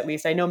readers, at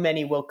least. I know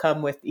many will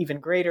come with even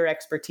greater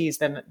expertise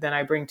than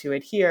I bring to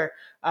it here,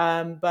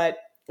 but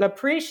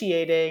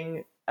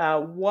appreciating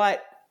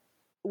what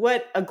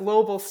a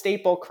global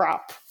staple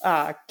crop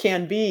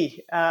can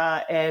be,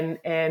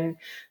 and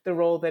the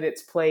role that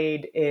it's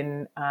played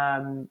in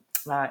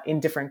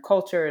different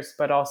cultures,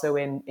 but also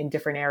in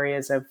different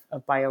areas of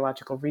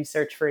biological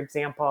research, for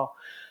example,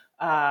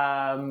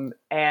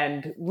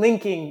 and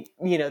linking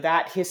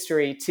that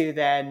history to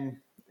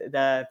then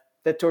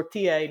the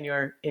tortilla in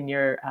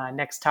your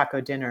next taco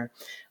dinner.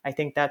 I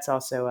think that's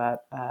also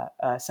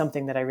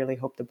something that I really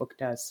hope the book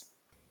does.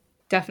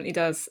 Definitely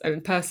does. I mean,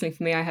 personally,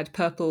 for me, I had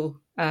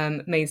purple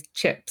maize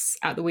chips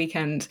at the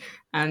weekend,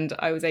 and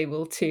I was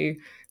able to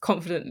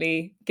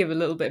confidently give a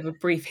little bit of a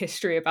brief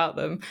history about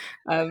them,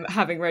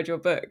 having read your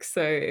book.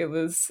 So it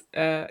was,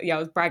 I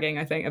was bragging,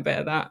 I think, a bit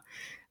of that.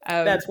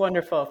 That's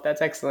wonderful.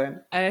 That's excellent.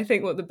 And I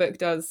think what the book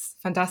does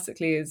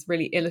fantastically is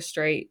really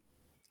illustrate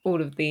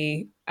all of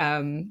the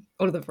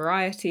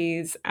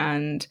varieties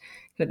and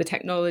the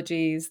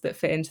technologies that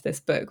fit into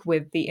this book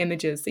with the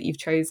images that you've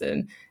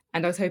chosen.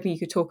 And I was hoping you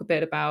could talk a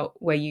bit about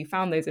where you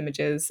found those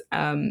images,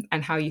 and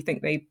how you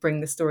think they bring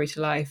the story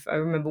to life. I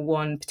remember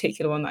one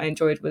particular one that I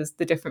enjoyed was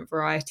the different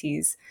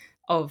varieties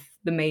of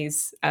the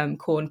maize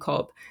corn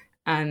cob,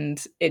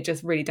 and it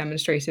just really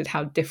demonstrated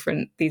how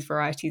different these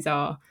varieties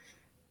are.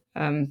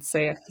 So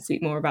yeah, to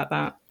speak more about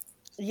that.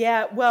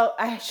 Yeah, well,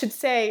 I should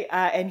say,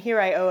 and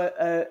here I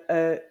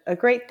owe a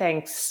great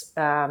thanks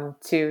to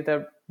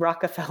the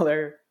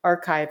Rockefeller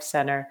Archive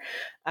Center.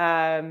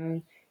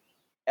 A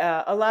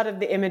lot of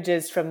the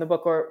images from the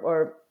book,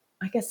 or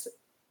I guess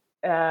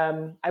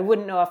I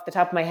wouldn't know off the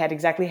top of my head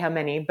exactly how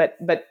many,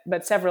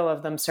 but several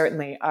of them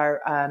certainly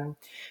are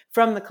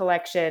from the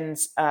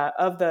collections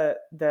of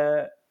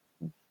the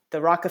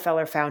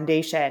Rockefeller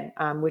Foundation,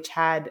 which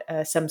had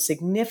some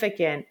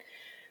significant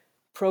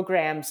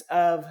programs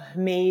of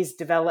maize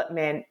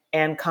development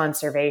and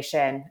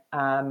conservation,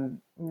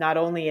 not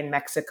only in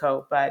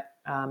Mexico, but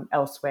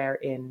elsewhere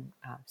in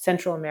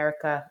Central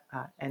America,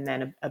 and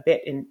then a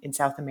bit in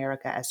South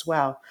America as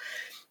well.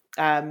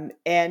 And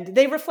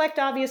they reflect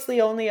obviously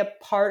only a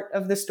part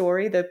of the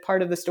story, the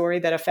part of the story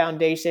that a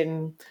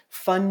foundation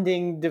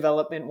funding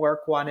development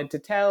work wanted to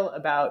tell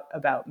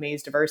about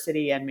maize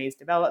diversity and maize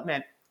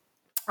development.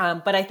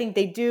 But I think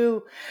they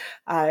do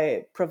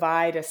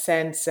provide a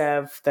sense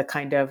of the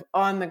kind of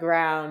on the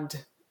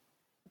ground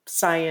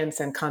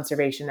science and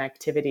conservation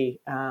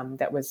activity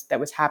that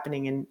was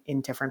happening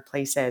in different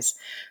places.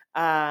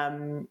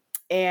 And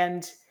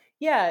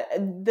yeah,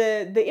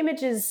 the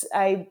images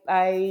I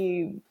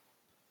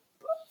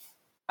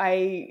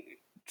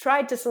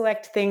tried to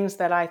select things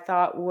that I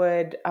thought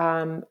would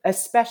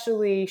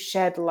especially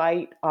shed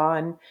light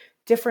on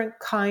different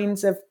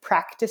kinds of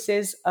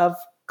practices of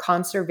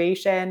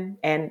conservation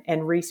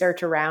and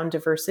research around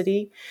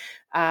diversity,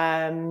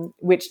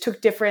 which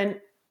took different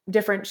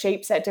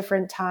shapes at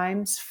different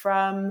times.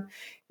 From,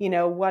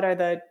 what are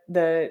the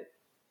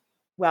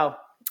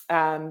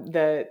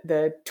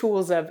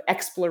tools of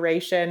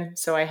exploration.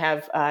 So I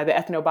have the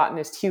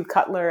ethnobotanist Hugh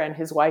Cutler and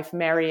his wife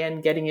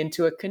Marion getting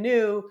into a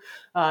canoe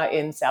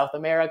in South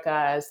America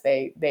as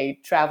they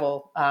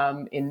travel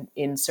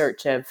in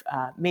search of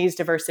maize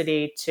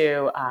diversity,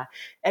 to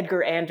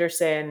Edgar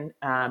Anderson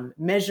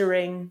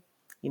measuring,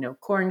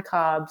 corn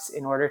cobs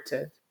in order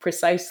to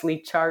precisely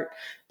chart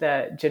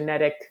the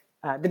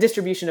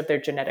distribution of their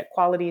genetic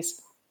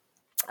qualities.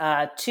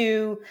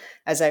 To,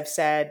 as I've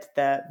said,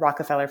 the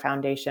Rockefeller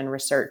Foundation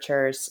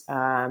researchers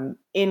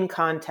in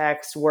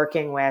context,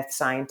 working with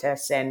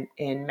scientists in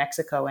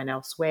Mexico and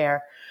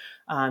elsewhere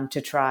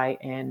to try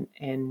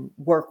and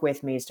work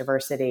with maize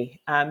diversity.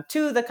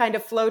 To the kind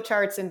of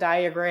flowcharts and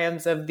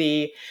diagrams of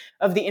the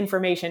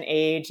information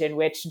age, in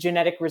which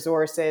genetic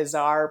resources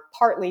are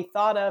partly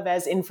thought of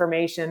as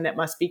information that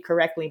must be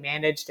correctly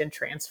managed and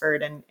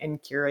transferred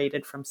and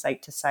curated from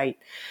site to site.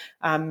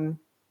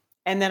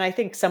 And then I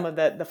think some of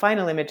the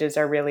final images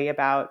are really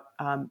about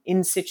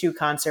in situ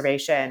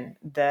conservation,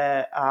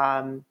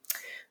 the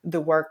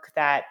work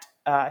that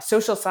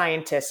social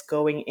scientists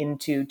going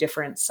into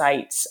different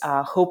sites,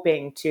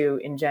 hoping to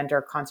engender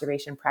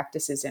conservation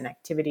practices and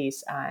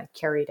activities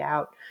carried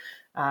out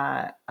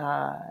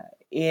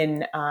in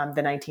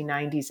the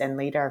 1990s and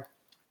later.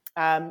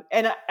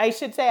 And I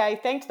should say I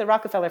thanked the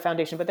Rockefeller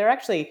Foundation, but there are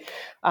actually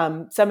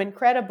some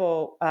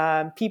incredible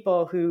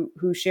people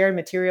who shared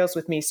materials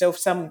with me. So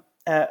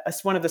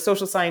one of the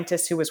social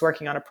scientists who was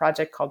working on a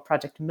project called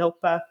Project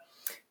Milpa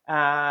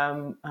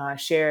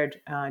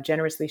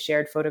generously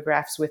shared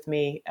photographs with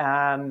me.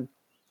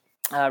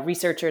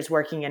 Researchers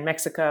working in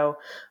Mexico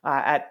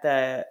at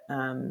the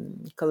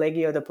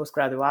Colegio de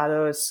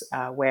Postgraduados,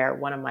 where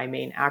one of my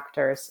main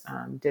actors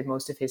did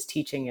most of his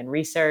teaching and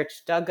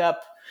research, dug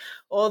up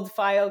old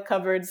file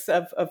cupboards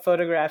of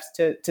photographs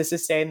to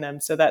sustain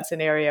them. So that's an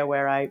area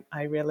where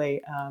I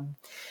really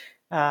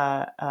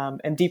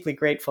am deeply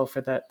grateful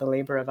for the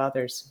labor of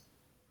others.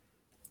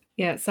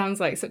 Yeah, it sounds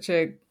like such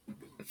a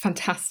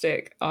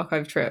fantastic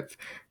archive trip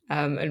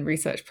and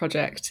research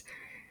project.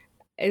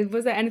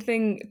 Was there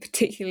anything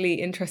particularly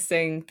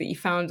interesting that you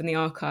found in the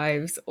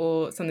archives,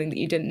 or something that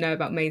you didn't know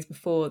about maize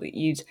before that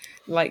you'd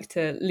like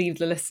to leave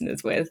the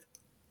listeners with?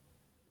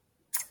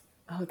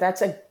 Oh,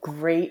 that's a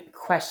great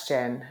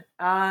question.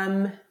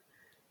 No,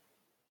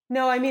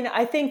 I mean,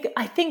 I think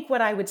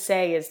what I would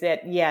say is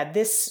that, yeah,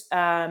 this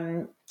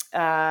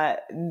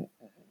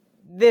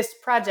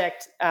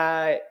project,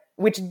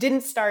 which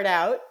didn't start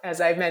out,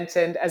 as I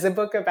mentioned, as a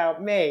book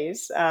about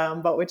maize,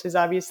 but which is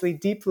obviously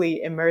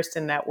deeply immersed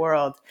in that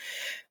world.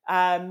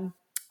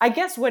 I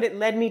guess what it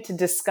led me to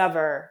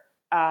discover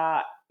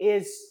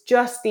is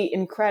just the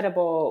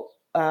incredible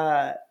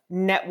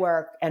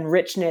network and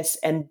richness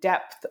and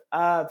depth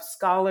of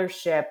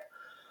scholarship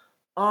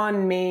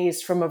on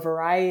maize from a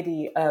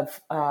variety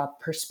of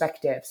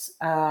perspectives.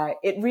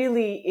 It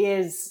really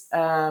is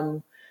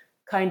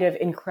kind of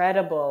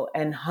incredible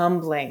and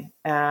humbling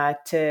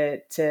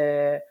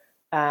to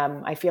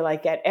I feel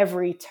like at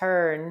every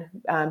turn,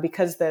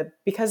 because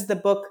the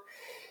book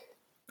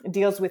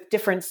deals with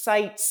different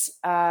sites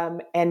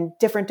and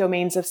different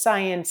domains of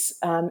science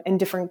and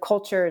different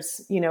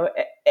cultures.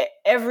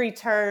 Every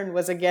turn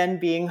was again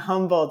being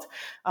humbled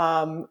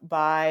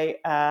by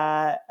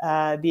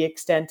the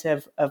extent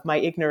of my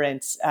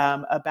ignorance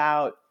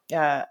about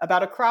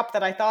about a crop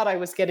that I thought I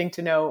was getting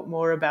to know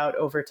more about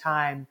over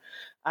time.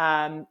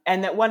 And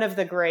that one of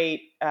the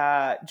great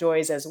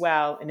joys as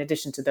well, in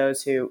addition to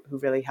those who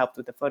really helped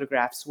with the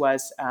photographs,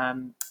 was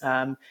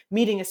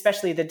meeting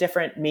especially the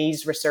different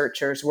maize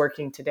researchers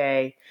working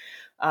today,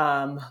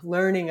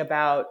 learning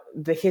about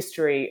the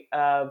history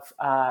of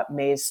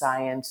maize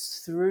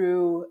science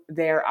through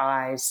their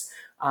eyes,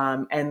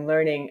 and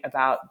learning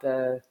about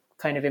the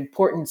kind of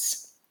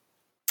importance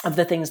of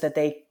the things that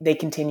they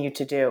continue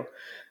to do.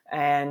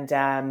 And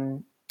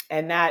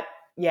that,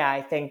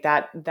 I think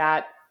that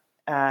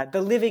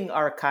the living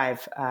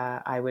archive,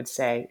 I would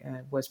say,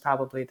 was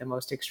probably the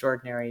most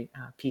extraordinary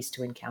piece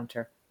to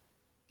encounter.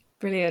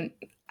 Brilliant.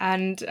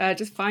 And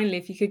just finally,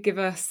 if you could give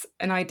us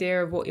an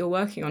idea of what you're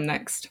working on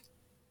next.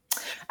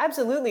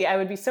 Absolutely, I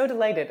would be so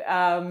delighted.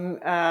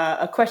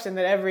 A question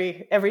that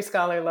every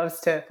scholar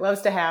loves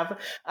to have.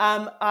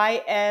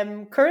 I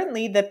am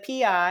currently the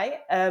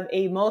PI of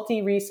a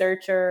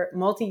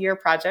multi-year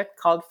project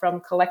called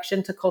From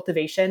Collection to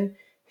Cultivation: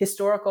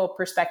 Historical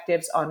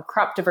Perspectives on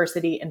Crop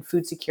Diversity and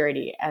Food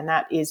Security, and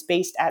that is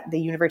based at the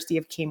University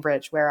of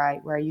Cambridge, where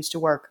I used to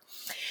work.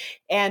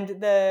 And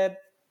the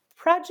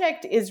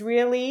project is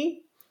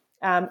really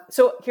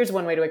so here's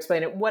one way to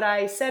explain it. What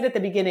I said at the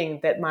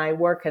beginning, that my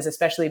work has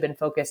especially been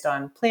focused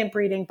on plant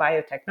breeding,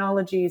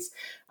 biotechnologies,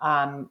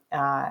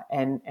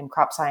 and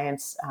crop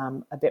science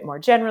a bit more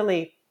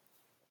generally.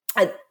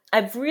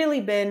 I've really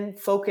been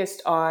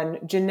focused on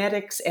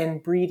genetics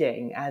and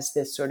breeding as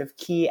this sort of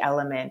key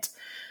element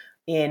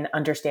in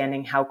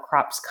understanding how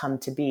crops come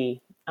to be.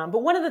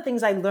 But one of the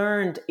things I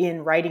learned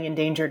in writing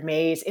Endangered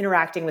Maize,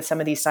 interacting with some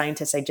of these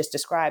scientists I just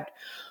described,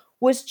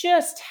 was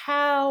just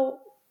how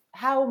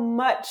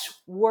much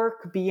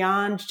work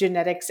beyond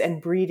genetics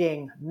and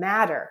breeding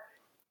matter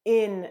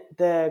in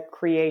the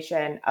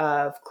creation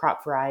of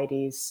crop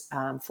varieties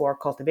for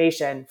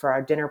cultivation, for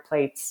our dinner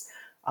plates,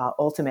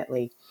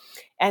 ultimately.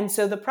 And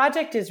so the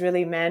project is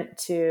really meant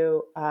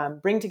to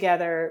bring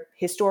together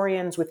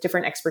historians with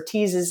different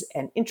expertises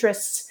and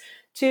interests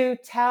to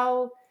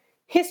tell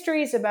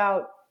histories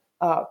about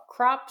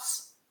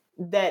crops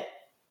that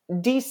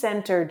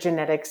decenter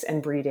genetics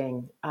and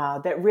breeding,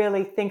 that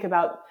really think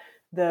about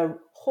the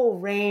whole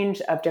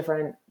range of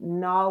different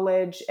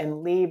knowledge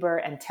and labor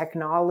and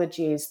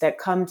technologies that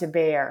come to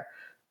bear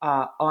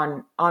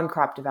on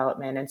crop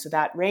development. And so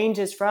that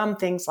ranges from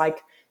things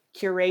like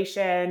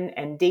curation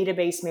and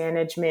database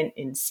management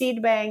in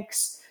seed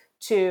banks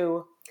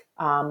to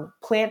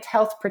plant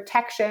health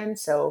protection,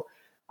 so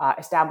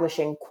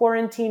establishing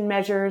quarantine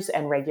measures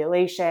and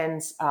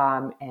regulations,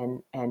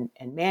 and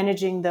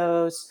managing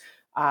those,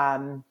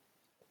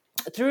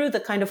 through the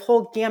kind of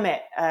whole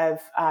gamut of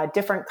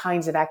different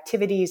kinds of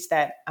activities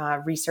that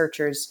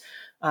researchers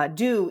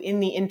do in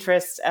the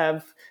interests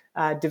of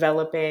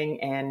developing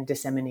and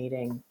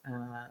disseminating,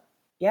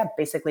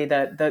 basically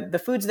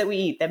the foods that we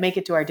eat that make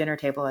it to our dinner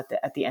table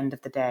at the end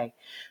of the day.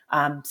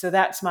 So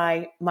that's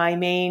my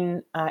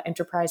main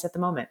enterprise at the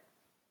moment.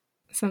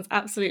 Sounds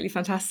absolutely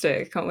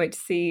fantastic. Can't wait to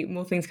see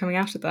more things coming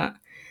out of that.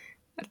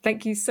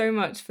 Thank you so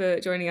much for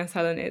joining us,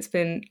 Helen. It's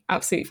been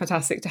absolutely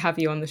fantastic to have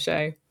you on the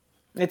show.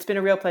 It's been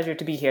a real pleasure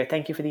to be here.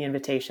 Thank you for the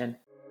invitation.